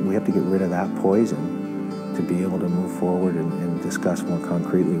have to get rid of that poison to be able to move forward and discuss more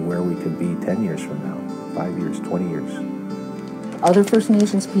concretely where we could be 10 years from now, 5 years, 20 years. Other First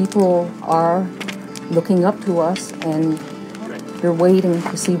Nations people are looking up to us, and they're waiting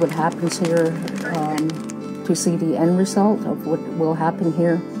to see what happens here, to see the end result of what will happen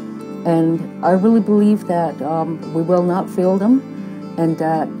here. And I really believe that we will not fail them, and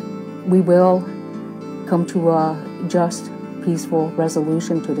that we will come to a just, peaceful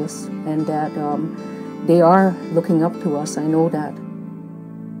resolution to this, and that they are looking up to us. I know that.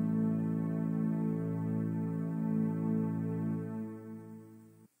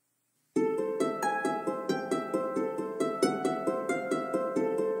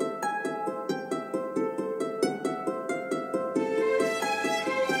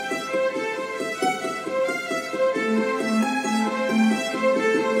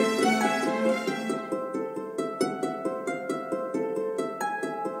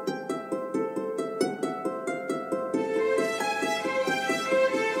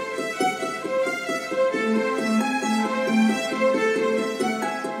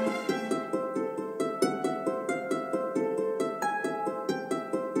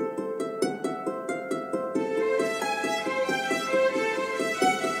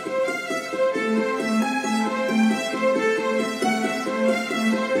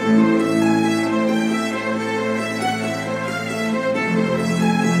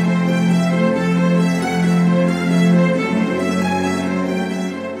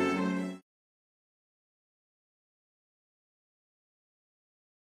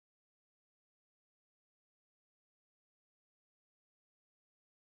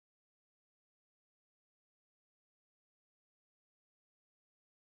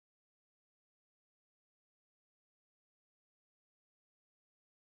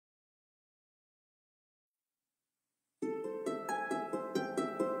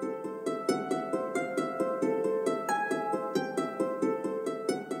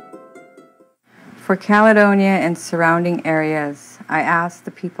 For Caledonia and surrounding areas, I ask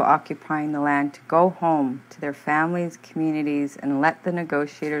the people occupying the land to go home to their families, communities, and let the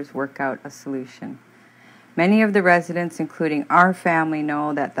negotiators work out a solution. Many of the residents, including our family,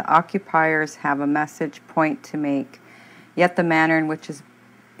 know that the occupiers have a message point to make, yet the manner in which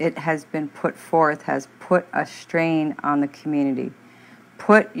it has been put forth has put a strain on the community.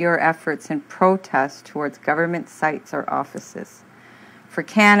 Put your efforts in protest towards government sites or offices. For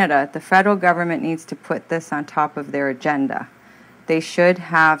Canada, the federal government needs to put this on top of their agenda. They should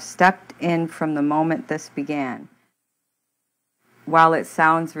have stepped in from the moment this began. while it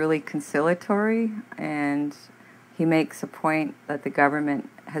sounds really conciliatory and he makes a point that the government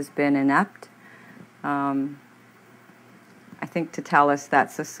has been inept, I think to tell us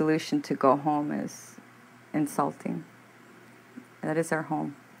that's the solution to go home is insulting. That is our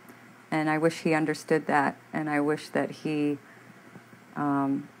home. And I wish he understood that, and I wish that he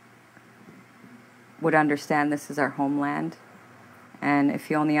would understand this is our homeland. And if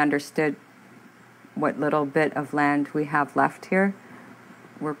he only understood what little bit of land we have left here,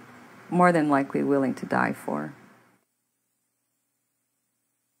 we're more than likely willing to die for.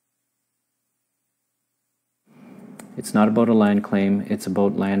 It's not about a land claim, it's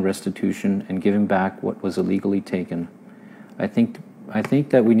about land restitution and giving back what was illegally taken. I think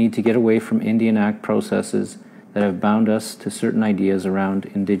that we need to get away from Indian Act processes that have bound us to certain ideas around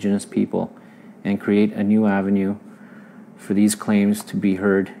Indigenous people and create a new avenue for these claims to be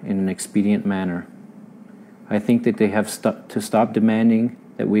heard in an expedient manner. I think that they have to stop demanding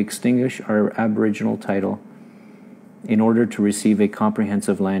that we extinguish our Aboriginal title in order to receive a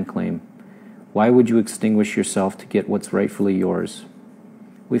comprehensive land claim. Why would you extinguish yourself to get what's rightfully yours?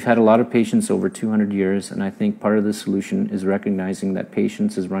 We've had a lot of patience over 200 years, and I think part of the solution is recognizing that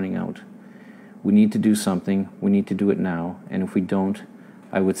patience is running out. We need to do something, we need to do it now, and if we don't,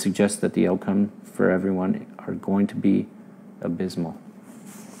 I would suggest that the outcome for everyone are going to be abysmal.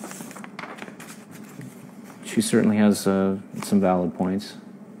 She certainly has some valid points.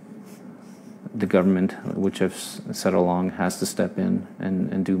 The government, which I've said along, has to step in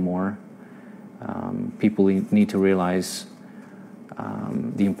and do more. People need to realize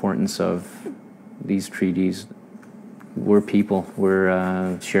the importance of these treaties. We're people.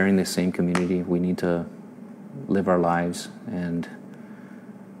 We're sharing the same community. We need to live our lives, and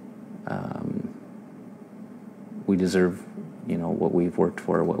we deserve, what we've worked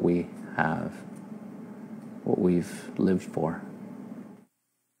for, what we have, what we've lived for.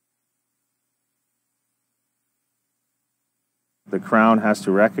 The Crown has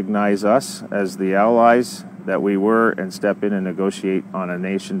to recognize us as the allies that we were and step in and negotiate on a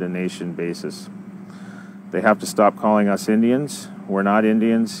nation-to-nation basis. They have to stop calling us Indians. We're not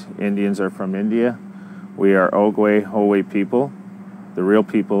Indians. Indians are from India. We are Ogwe Howe people, the real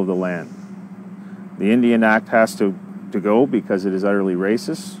people of the land. The Indian Act has to go because it is utterly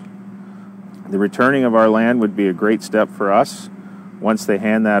racist. The returning of our land would be a great step for us. Once they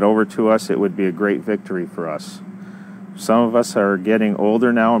hand that over to us, it would be a great victory for us. Some of us are getting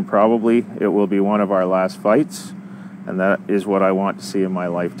older now, and probably it will be one of our last fights, and that is what I want to see in my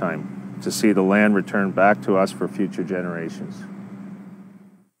lifetime, to see the land returned back to us for future generations.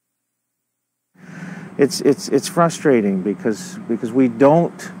 It's frustrating because we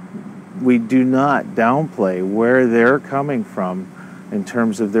do not downplay where they're coming from in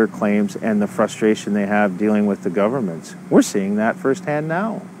terms of their claims and the frustration they have dealing with the governments. We're seeing that firsthand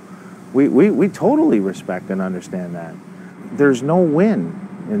now. We totally respect and understand that. There's no win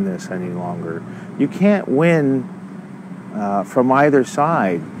in this any longer. You can't win from either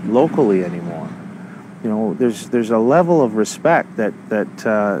side locally anymore. There's a level of respect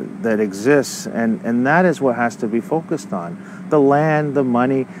that exists, and that is what has to be focused on. The land, the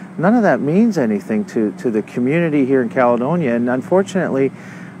money, none of that means anything to the community here in Caledonia, and unfortunately,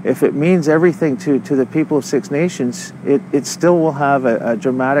 if it means everything to the people of Six Nations, it still will have a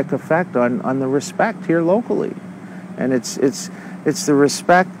dramatic effect on the respect here locally. And it's the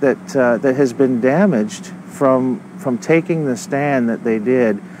respect that has been damaged from taking the stand that they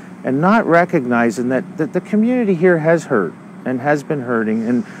did and not recognizing that the community here has hurt and has been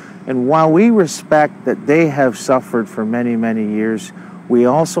hurting. And while we respect that they have suffered for many, many years, we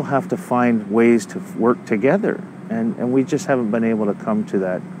also have to find ways to work together. And we just haven't been able to come to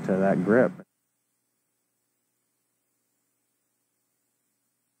that grip.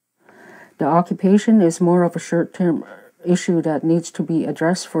 The occupation is more of a short-term issue that needs to be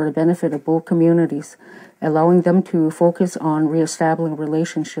addressed for the benefit of both communities, allowing them to focus on reestablishing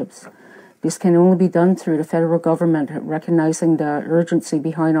relationships. This can only be done through the federal government recognizing the urgency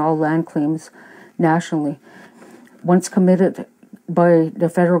behind all land claims nationally. Once committed by the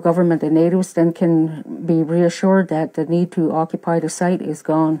federal government, the natives then can be reassured that the need to occupy the site is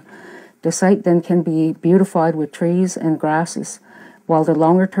gone. The site then can be beautified with trees and grasses, while the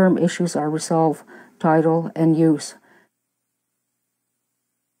longer-term issues are resolved, title and use.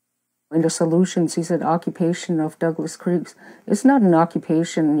 In the solutions, he said occupation of Douglas Creeks. It's not an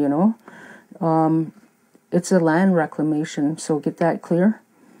occupation, it's a land reclamation, so get that clear.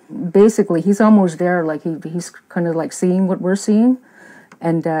 Basically, he's almost there, like he's kind of like seeing what we're seeing,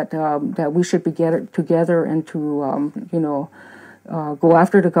 and that we should be together and to go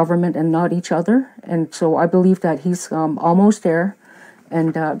after the government and not each other. And so I believe that he's almost there.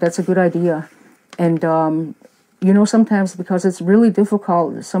 And that's a good idea. And, you know, sometimes because it's really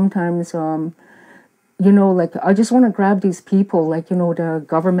difficult, sometimes, you know, like, I just want to grab these people, like, you know, the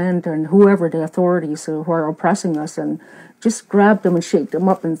government and whoever, the authorities who are oppressing us, and just grab them and shake them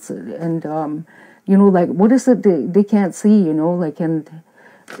up and you know, like, what is it they can't see, you know, like, and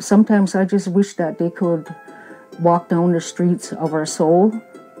sometimes I just wish that they could walk down the streets of our soul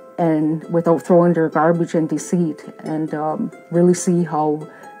and without throwing their garbage and deceit, and really see how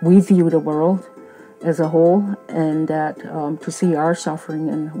we view the world as a whole, and that to see our suffering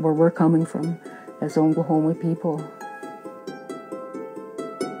and where we're coming from as Ohèn people.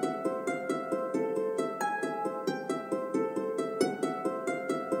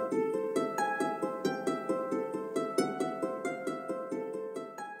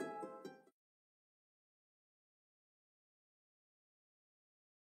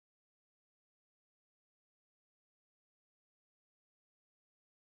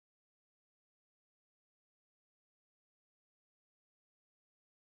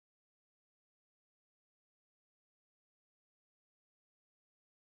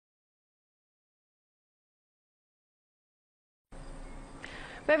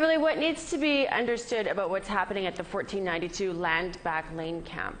 Beverly, what needs to be understood about what's happening at the 1492 Land Back Lane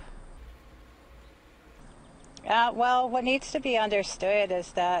camp? Well, what needs to be understood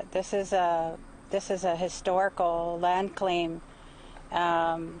is that this is a historical land claim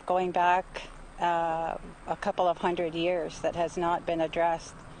going back a couple of hundred years that has not been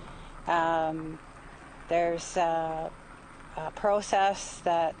addressed. There's a process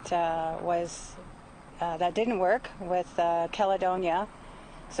that that didn't work with Caledonia.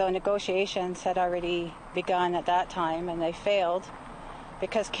 So negotiations had already begun at that time, and they failed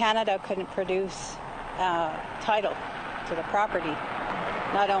because Canada couldn't produce title to the property,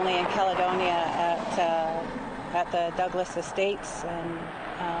 not only in Caledonia at the Douglas Estates, and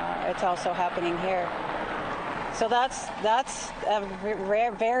it's also happening here. So that's a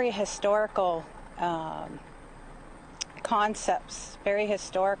very historical concepts, very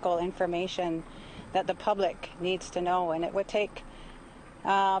historical information that the public needs to know, and it would take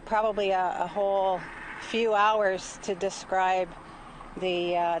probably a whole few hours to describe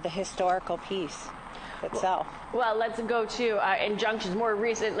the historical piece itself. Well, let's go to injunctions. More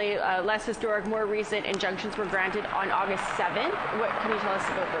recently, less historic, more recent injunctions were granted on August 7th. What can you tell us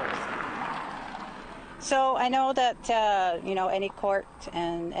about those? So I know that you know, any court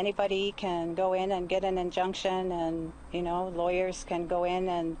and anybody can go in and get an injunction, and you know, lawyers can go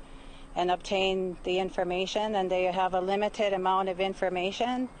in and obtain the information, and they have a limited amount of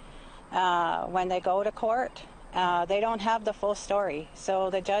information when they go to court. They don't have the full story, so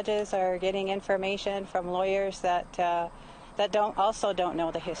the judges are getting information from lawyers that also don't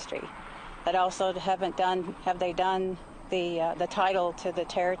know the history, that also have they done the title to the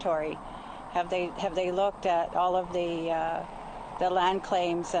territory, have they looked at all of the land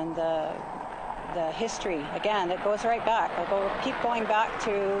claims and the history. Again, it goes right back. Keep going back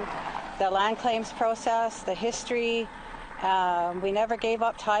to the land claims process, the history. We never gave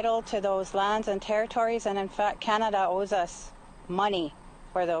up title to those lands and territories, and in fact Canada owes us money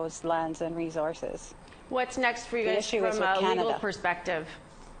for those lands and resources. What's next for you guys from a legal perspective?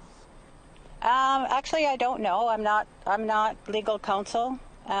 Actually, I don't know. I'm not legal counsel.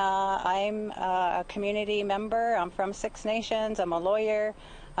 I'm a community member. I'm from Six Nations. I'm a lawyer.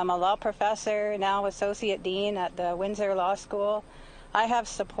 I'm a law professor, now associate dean at the Windsor Law School. I have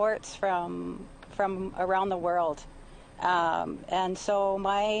supports from around the world, and so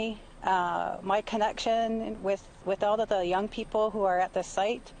my connection with all of the young people who are at the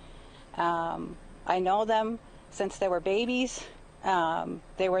site, I know them since they were babies.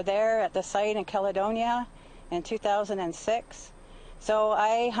 They were there at the site in Caledonia in 2006, so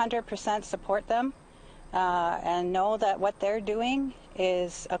I 100% support them and know that what they're doing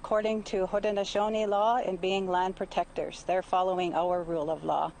is according to Haudenosaunee law and being land protectors. They're following our rule of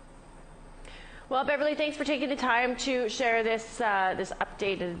law. Well, Beverly, thanks for taking the time to share this this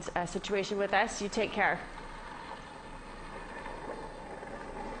updated situation with us. You take care.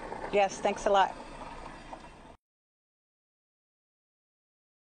 Yes, thanks a lot.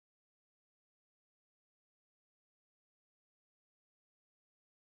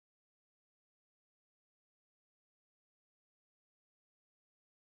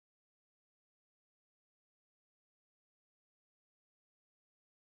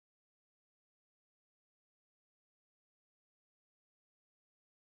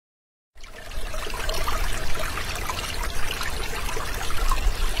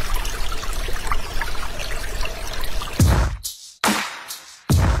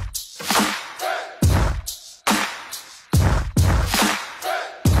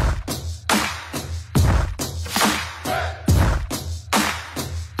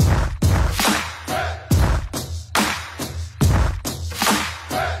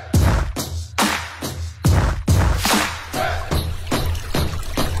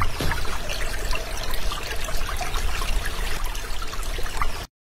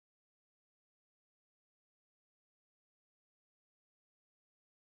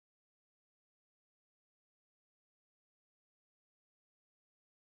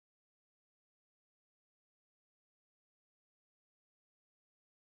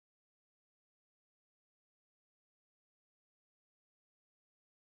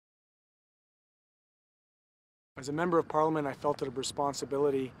 As a member of Parliament, I felt it a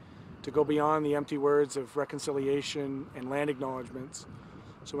responsibility to go beyond the empty words of reconciliation and land acknowledgements.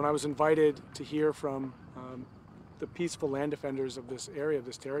 So when I was invited to hear from the peaceful land defenders of this area, of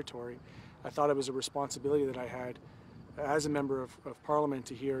this territory, I thought it was a responsibility that I had as a member of Parliament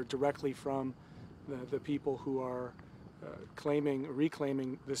to hear directly from the people who are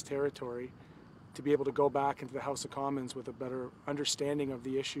reclaiming this territory, to be able to go back into the House of Commons with a better understanding of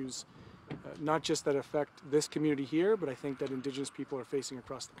the issues, not just that affect this community here, but I think that Indigenous people are facing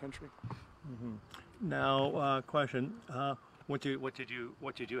across the country. Mm-hmm. Now, question: what did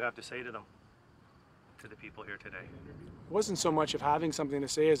you have to say to them, to the people here today? It wasn't so much of having something to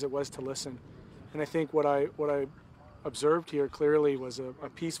say as it was to listen, and I think what I observed here clearly was a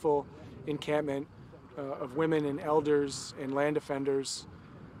peaceful encampment of women and elders and land defenders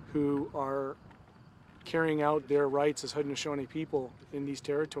who are carrying out their rights as Haudenosaunee people in these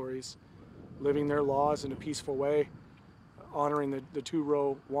territories, living their laws in a peaceful way, honoring the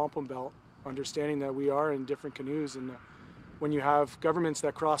two-row wampum belt, understanding that we are in different canoes, and when you have governments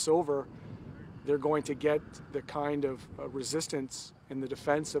that cross over, they're going to get the kind of resistance in the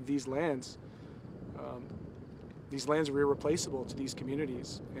defense of these lands. These lands are irreplaceable to these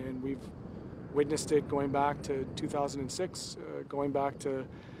communities, and we've witnessed it going back to 2006, going back to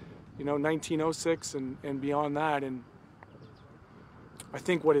 1906 and beyond that. And I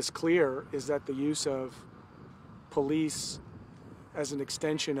think what is clear is that the use of police as an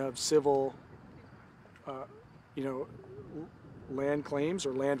extension of civil, land claims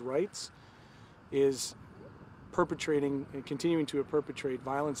or land rights is perpetrating and continuing to perpetrate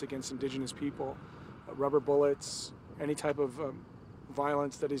violence against Indigenous people. Rubber bullets, any type of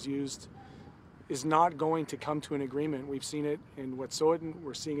violence that is used is not going to come to an agreement. We've seen it in Wet'suwet'en,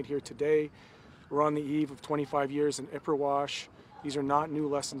 we're seeing it here today. We're on the eve of 25 years in Ipperwash. These are not new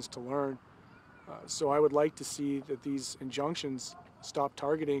lessons to learn. So I would like to see that these injunctions stop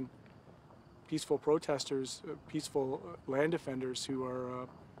targeting peaceful protesters, peaceful land defenders who are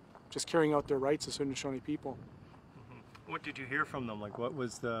just carrying out their rights as Haudenosaunee people. What did you hear from them? Like, what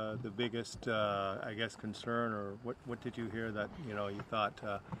was the biggest, concern, or what did you hear that you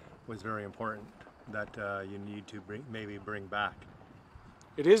thought was very important that you need to bring back?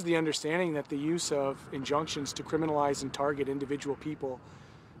 It is the understanding that the use of injunctions to criminalize and target individual people,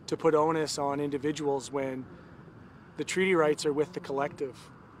 to put onus on individuals when the treaty rights are with the collective.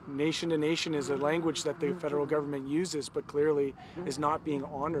 Nation to nation is a language that the federal government uses, but clearly is not being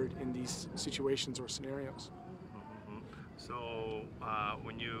honored in these situations or scenarios. So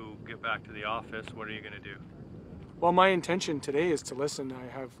when you get back to the office, what are you going to do? Well, my intention today is to listen. I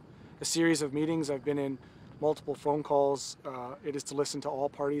have a series of meetings. I've been in multiple phone calls. It is to listen to all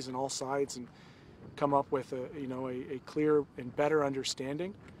parties and all sides and come up with a clear and better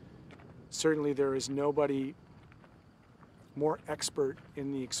understanding. Certainly there is nobody more expert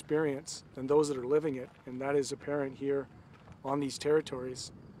in the experience than those that are living it, and that is apparent here on these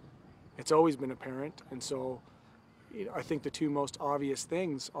territories. It's always been apparent, and so I think the two most obvious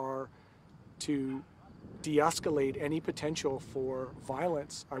things are to de-escalate any potential for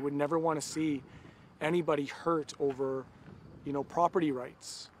violence. I would never want to see anybody hurt over, property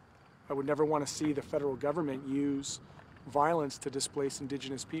rights. I would never want to see the federal government use violence to displace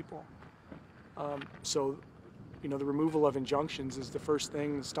Indigenous people. The removal of injunctions is the first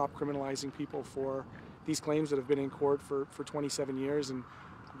thing to stop criminalizing people for these claims that have been in court for 27 years, and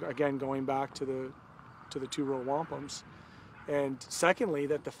again, going back to the two-row wampums. And secondly,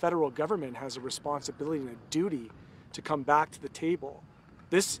 that the federal government has a responsibility and a duty to come back to the table.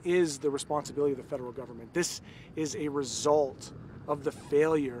 This is the responsibility of the federal government. This is a result of the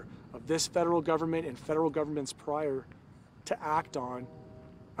failure of this federal government and federal governments prior to act on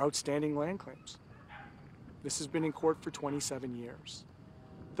outstanding land claims. This has been in court for 27 years.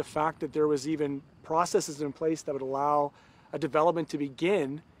 The fact that there was even processes in place that would allow a development to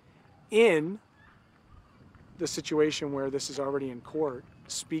begin in the situation where this is already in court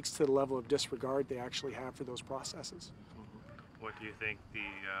speaks to the level of disregard they actually have for those processes. What do you think the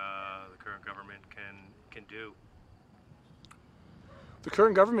current government can do? The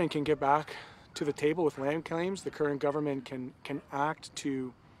current government can get back to the table with land claims. The current government can act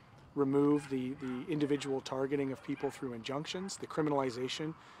to remove the individual targeting of people through injunctions, the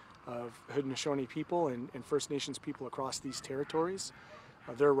criminalization of Haudenosaunee people and First Nations people across these territories.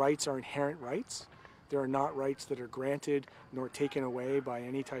 Their rights are inherent rights. They are not rights that are granted nor taken away by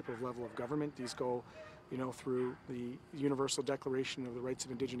any type of level of government. These go, through the Universal Declaration of the Rights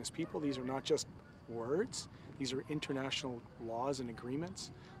of Indigenous People. These are not just words. These are international laws and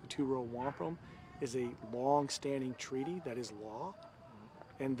agreements. The two-row wampum is a long-standing treaty that is law,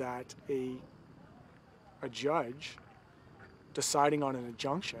 and that a a judge deciding on an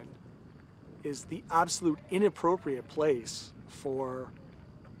injunction is the absolute inappropriate place for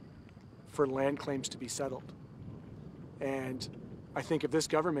land claims to be settled. And I think if this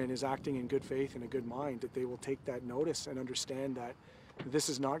government is acting in good faith and a good mind, that they will take that notice and understand that this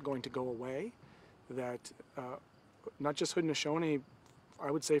is not going to go away, that not just Haudenosaunee,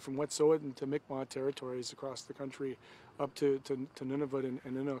 I would say from Wet'suwet'en to Mi'kmaq territories across the country up to Nunavut and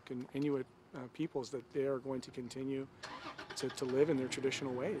Inuk and Inuit peoples, that they are going to continue to live in their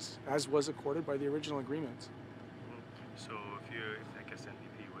traditional ways, as was accorded by the original agreements. So if I guess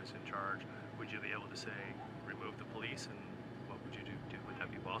NDP was in charge, would you be able to say, remove the police, and what would you do? Would that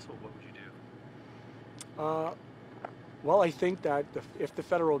be possible? What would you do? Well, I think that if the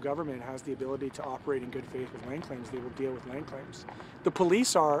federal government has the ability to operate in good faith with land claims, they will deal with land claims. The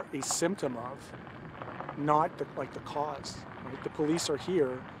police are a symptom of, not the cause. Right? The police are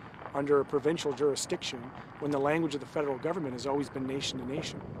here under a provincial jurisdiction when the language of the federal government has always been nation to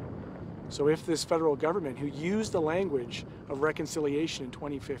nation. So if this federal government, who used the language of reconciliation in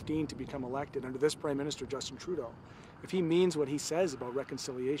 2015 to become elected under this Prime Minister, Justin Trudeau, if he means what he says about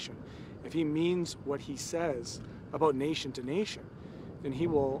reconciliation, if he means what he says about nation to nation, then he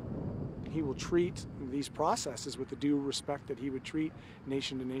will treat these processes with the due respect that he would treat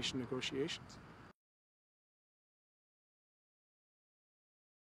nation to nation negotiations.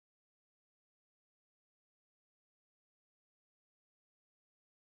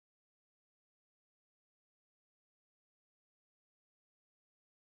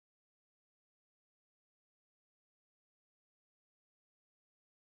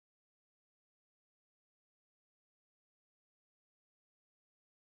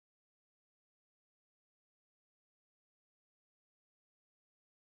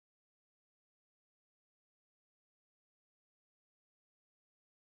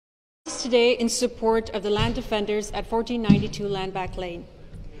 Today in support of the land defenders at 1492 Landback Lane.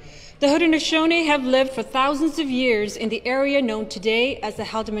 The Haudenosaunee have lived for thousands of years in the area known today as the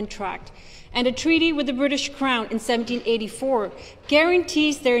Haldimand Tract, and a treaty with the British Crown in 1784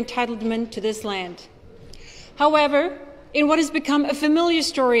 guarantees their entitlement to this land. However, in what has become a familiar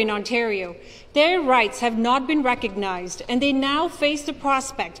story in Ontario, their rights have not been recognized, and they now face the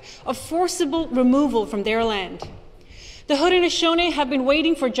prospect of forcible removal from their land. The Haudenosaunee have been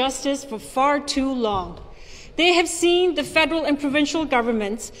waiting for justice for far too long. They have seen the federal and provincial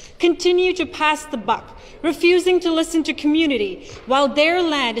governments continue to pass the buck, refusing to listen to community while their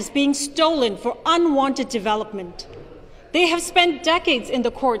land is being stolen for unwanted development. They have spent decades in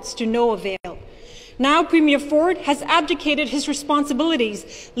the courts to no avail. Now Premier Ford has abdicated his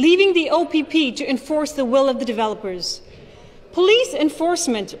responsibilities, leaving the OPP to enforce the will of the developers. Police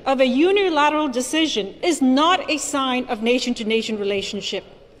enforcement of a unilateral decision is not a sign of nation-to-nation relationship.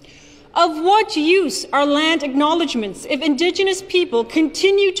 Of what use are land acknowledgements if Indigenous people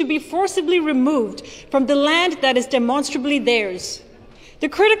continue to be forcibly removed from the land that is demonstrably theirs? The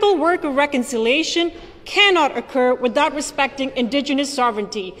critical work of reconciliation cannot occur without respecting Indigenous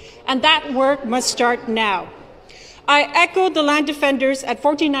sovereignty, and that work must start now. I echo the land defenders at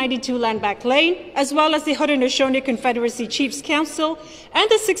 1492 Landback Lane, as well as the Haudenosaunee Confederacy Chiefs Council and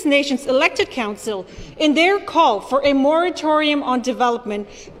the Six Nations Elected Council in their call for a moratorium on development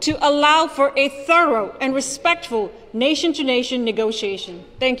to allow for a thorough and respectful nation-to-nation negotiation.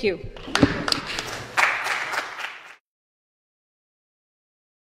 Thank you.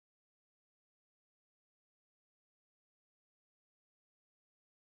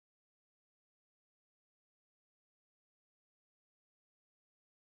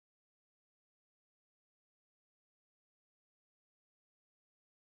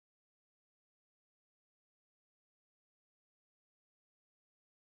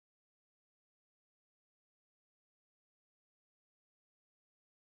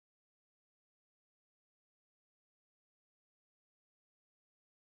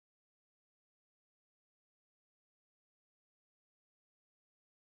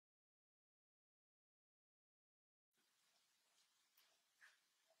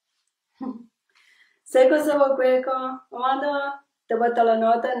 Sewatokwa'tshera't, Oren, the Bhutila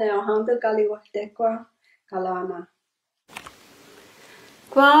ne Ohèn Karihwatéhkwen, Kalana.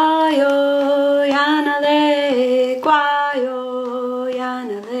 Kwayo yanale, kwayo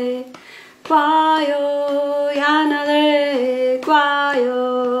yanale, kwayo yanale,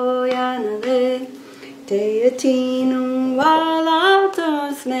 kwayo yanale. Teatinum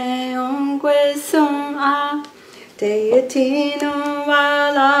valatos neon quesum a. Teatinum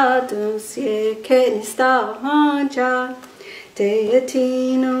valatus ye kenista honja.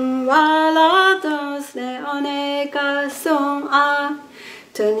 Teatinum valatus ne oneka sum a.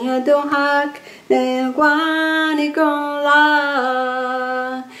 Tunya don't hak ne guani gon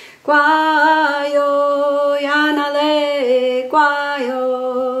la. Guayo yanale,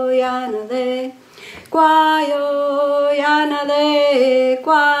 guayo yanale, guayo yanale,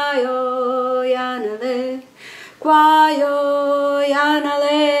 guayo yanale, guayo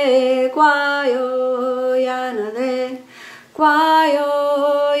yanale, guayo yanale, guayo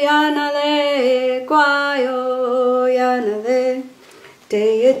yanale, guayo yanale.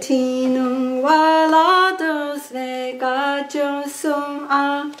 Deatino wala dos ne gajo sum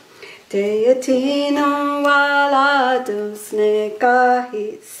a. Deatino wala dos ne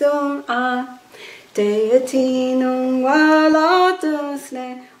gahi sum a. Deatino wala dos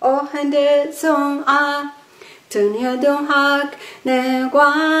ne ohende sum a. Tunya don't hak ne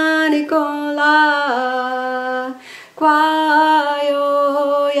guani con la.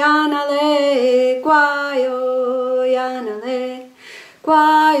 Guayo yanale, guayo yanale.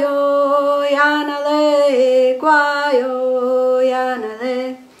 Guayo yanale, guayo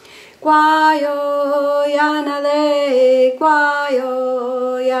yanale, guayo yanale,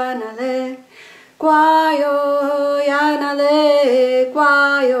 guayo yanale, guayo yanale,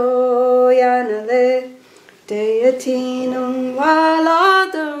 guayo yanale. Deatino wala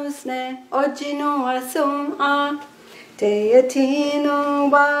dosne, ogino asum a. Deatino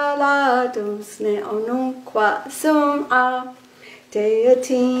wala dosne, onunqua sum a.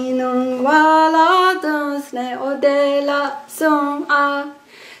 Deatino wala dosne odela sum a.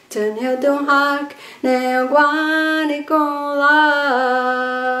 Tunya don't hak ne guani con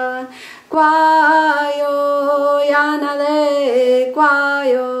la. Guayo yanale,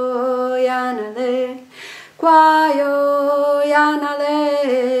 guayo yanale, guayo yanale,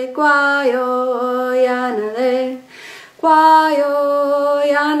 guayo yanale, guayo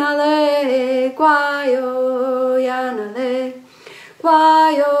yanale, guayo yanale.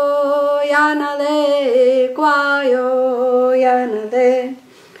 Guayo yanale, guayo yanale.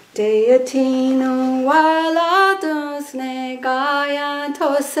 Deatino wala dosne gayan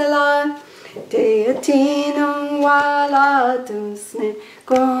tosala. Deatino wala dosne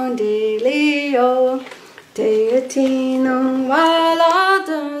condilio. Deatino wala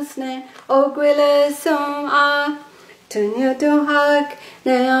dosne oguile sum a. Tunya don't hak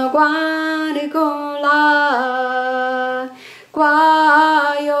ne aguani con la.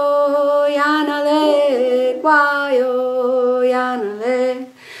 Guayo yanale, guayo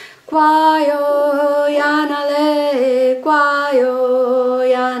yanale, guayo yanale, guayo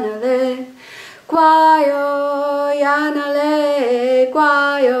yanale, guayo yanale,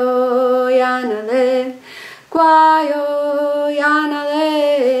 guayo yanale, guayo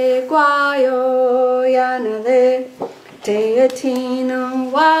yanale, guayo yanale.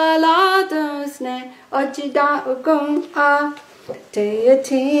 Deatino wala dosne ojida ugun a.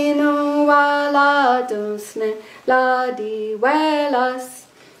 Deatino wala dosne la di welas.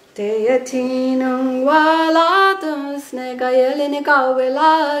 Deatino wala dosne gayelini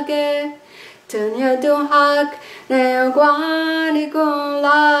kawelage. Tunya don't hak ne guani gun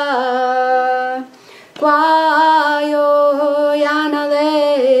la. Guayo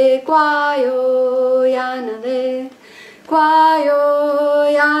yanale, guayo yanale, guayo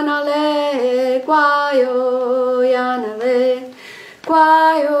yanale, guayo yanale,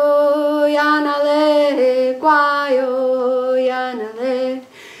 guayo yanale, guayo yanale,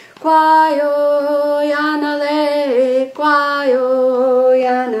 guayo yanale, guayo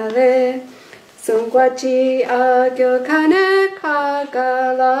yanale. Sungwachi agyo kane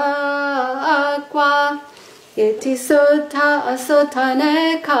kagala akwa. Yeti sota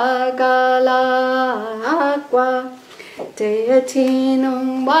asotane kagala akwa. Deatino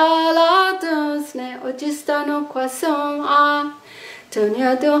wala dosne ojistano kwasum a.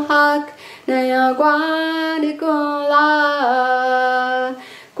 Tunya don't hak ne aguani con la.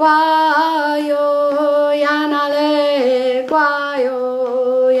 Guayo yanale, guayo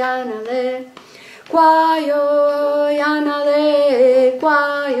yanale, guayo yanale,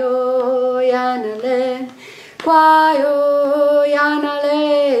 guayo yanale, guayo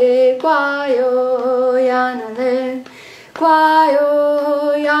yanale, guayo yanale, guayo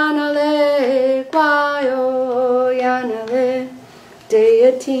yanale, guayo yanale.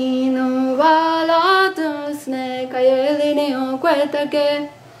 Deatino wala dosne kayelini onquetage.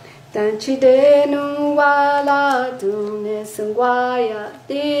 Tanchidenu wala dune sangwaya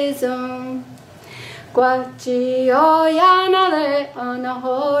dizum. Guachi o yanale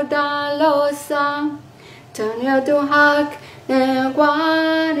anahodan losam. Tanya duhak ne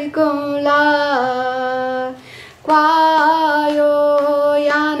guani la. Guayo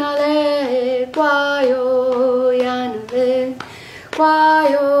yanale, guayo yanale,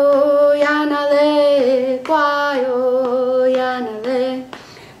 Wayo.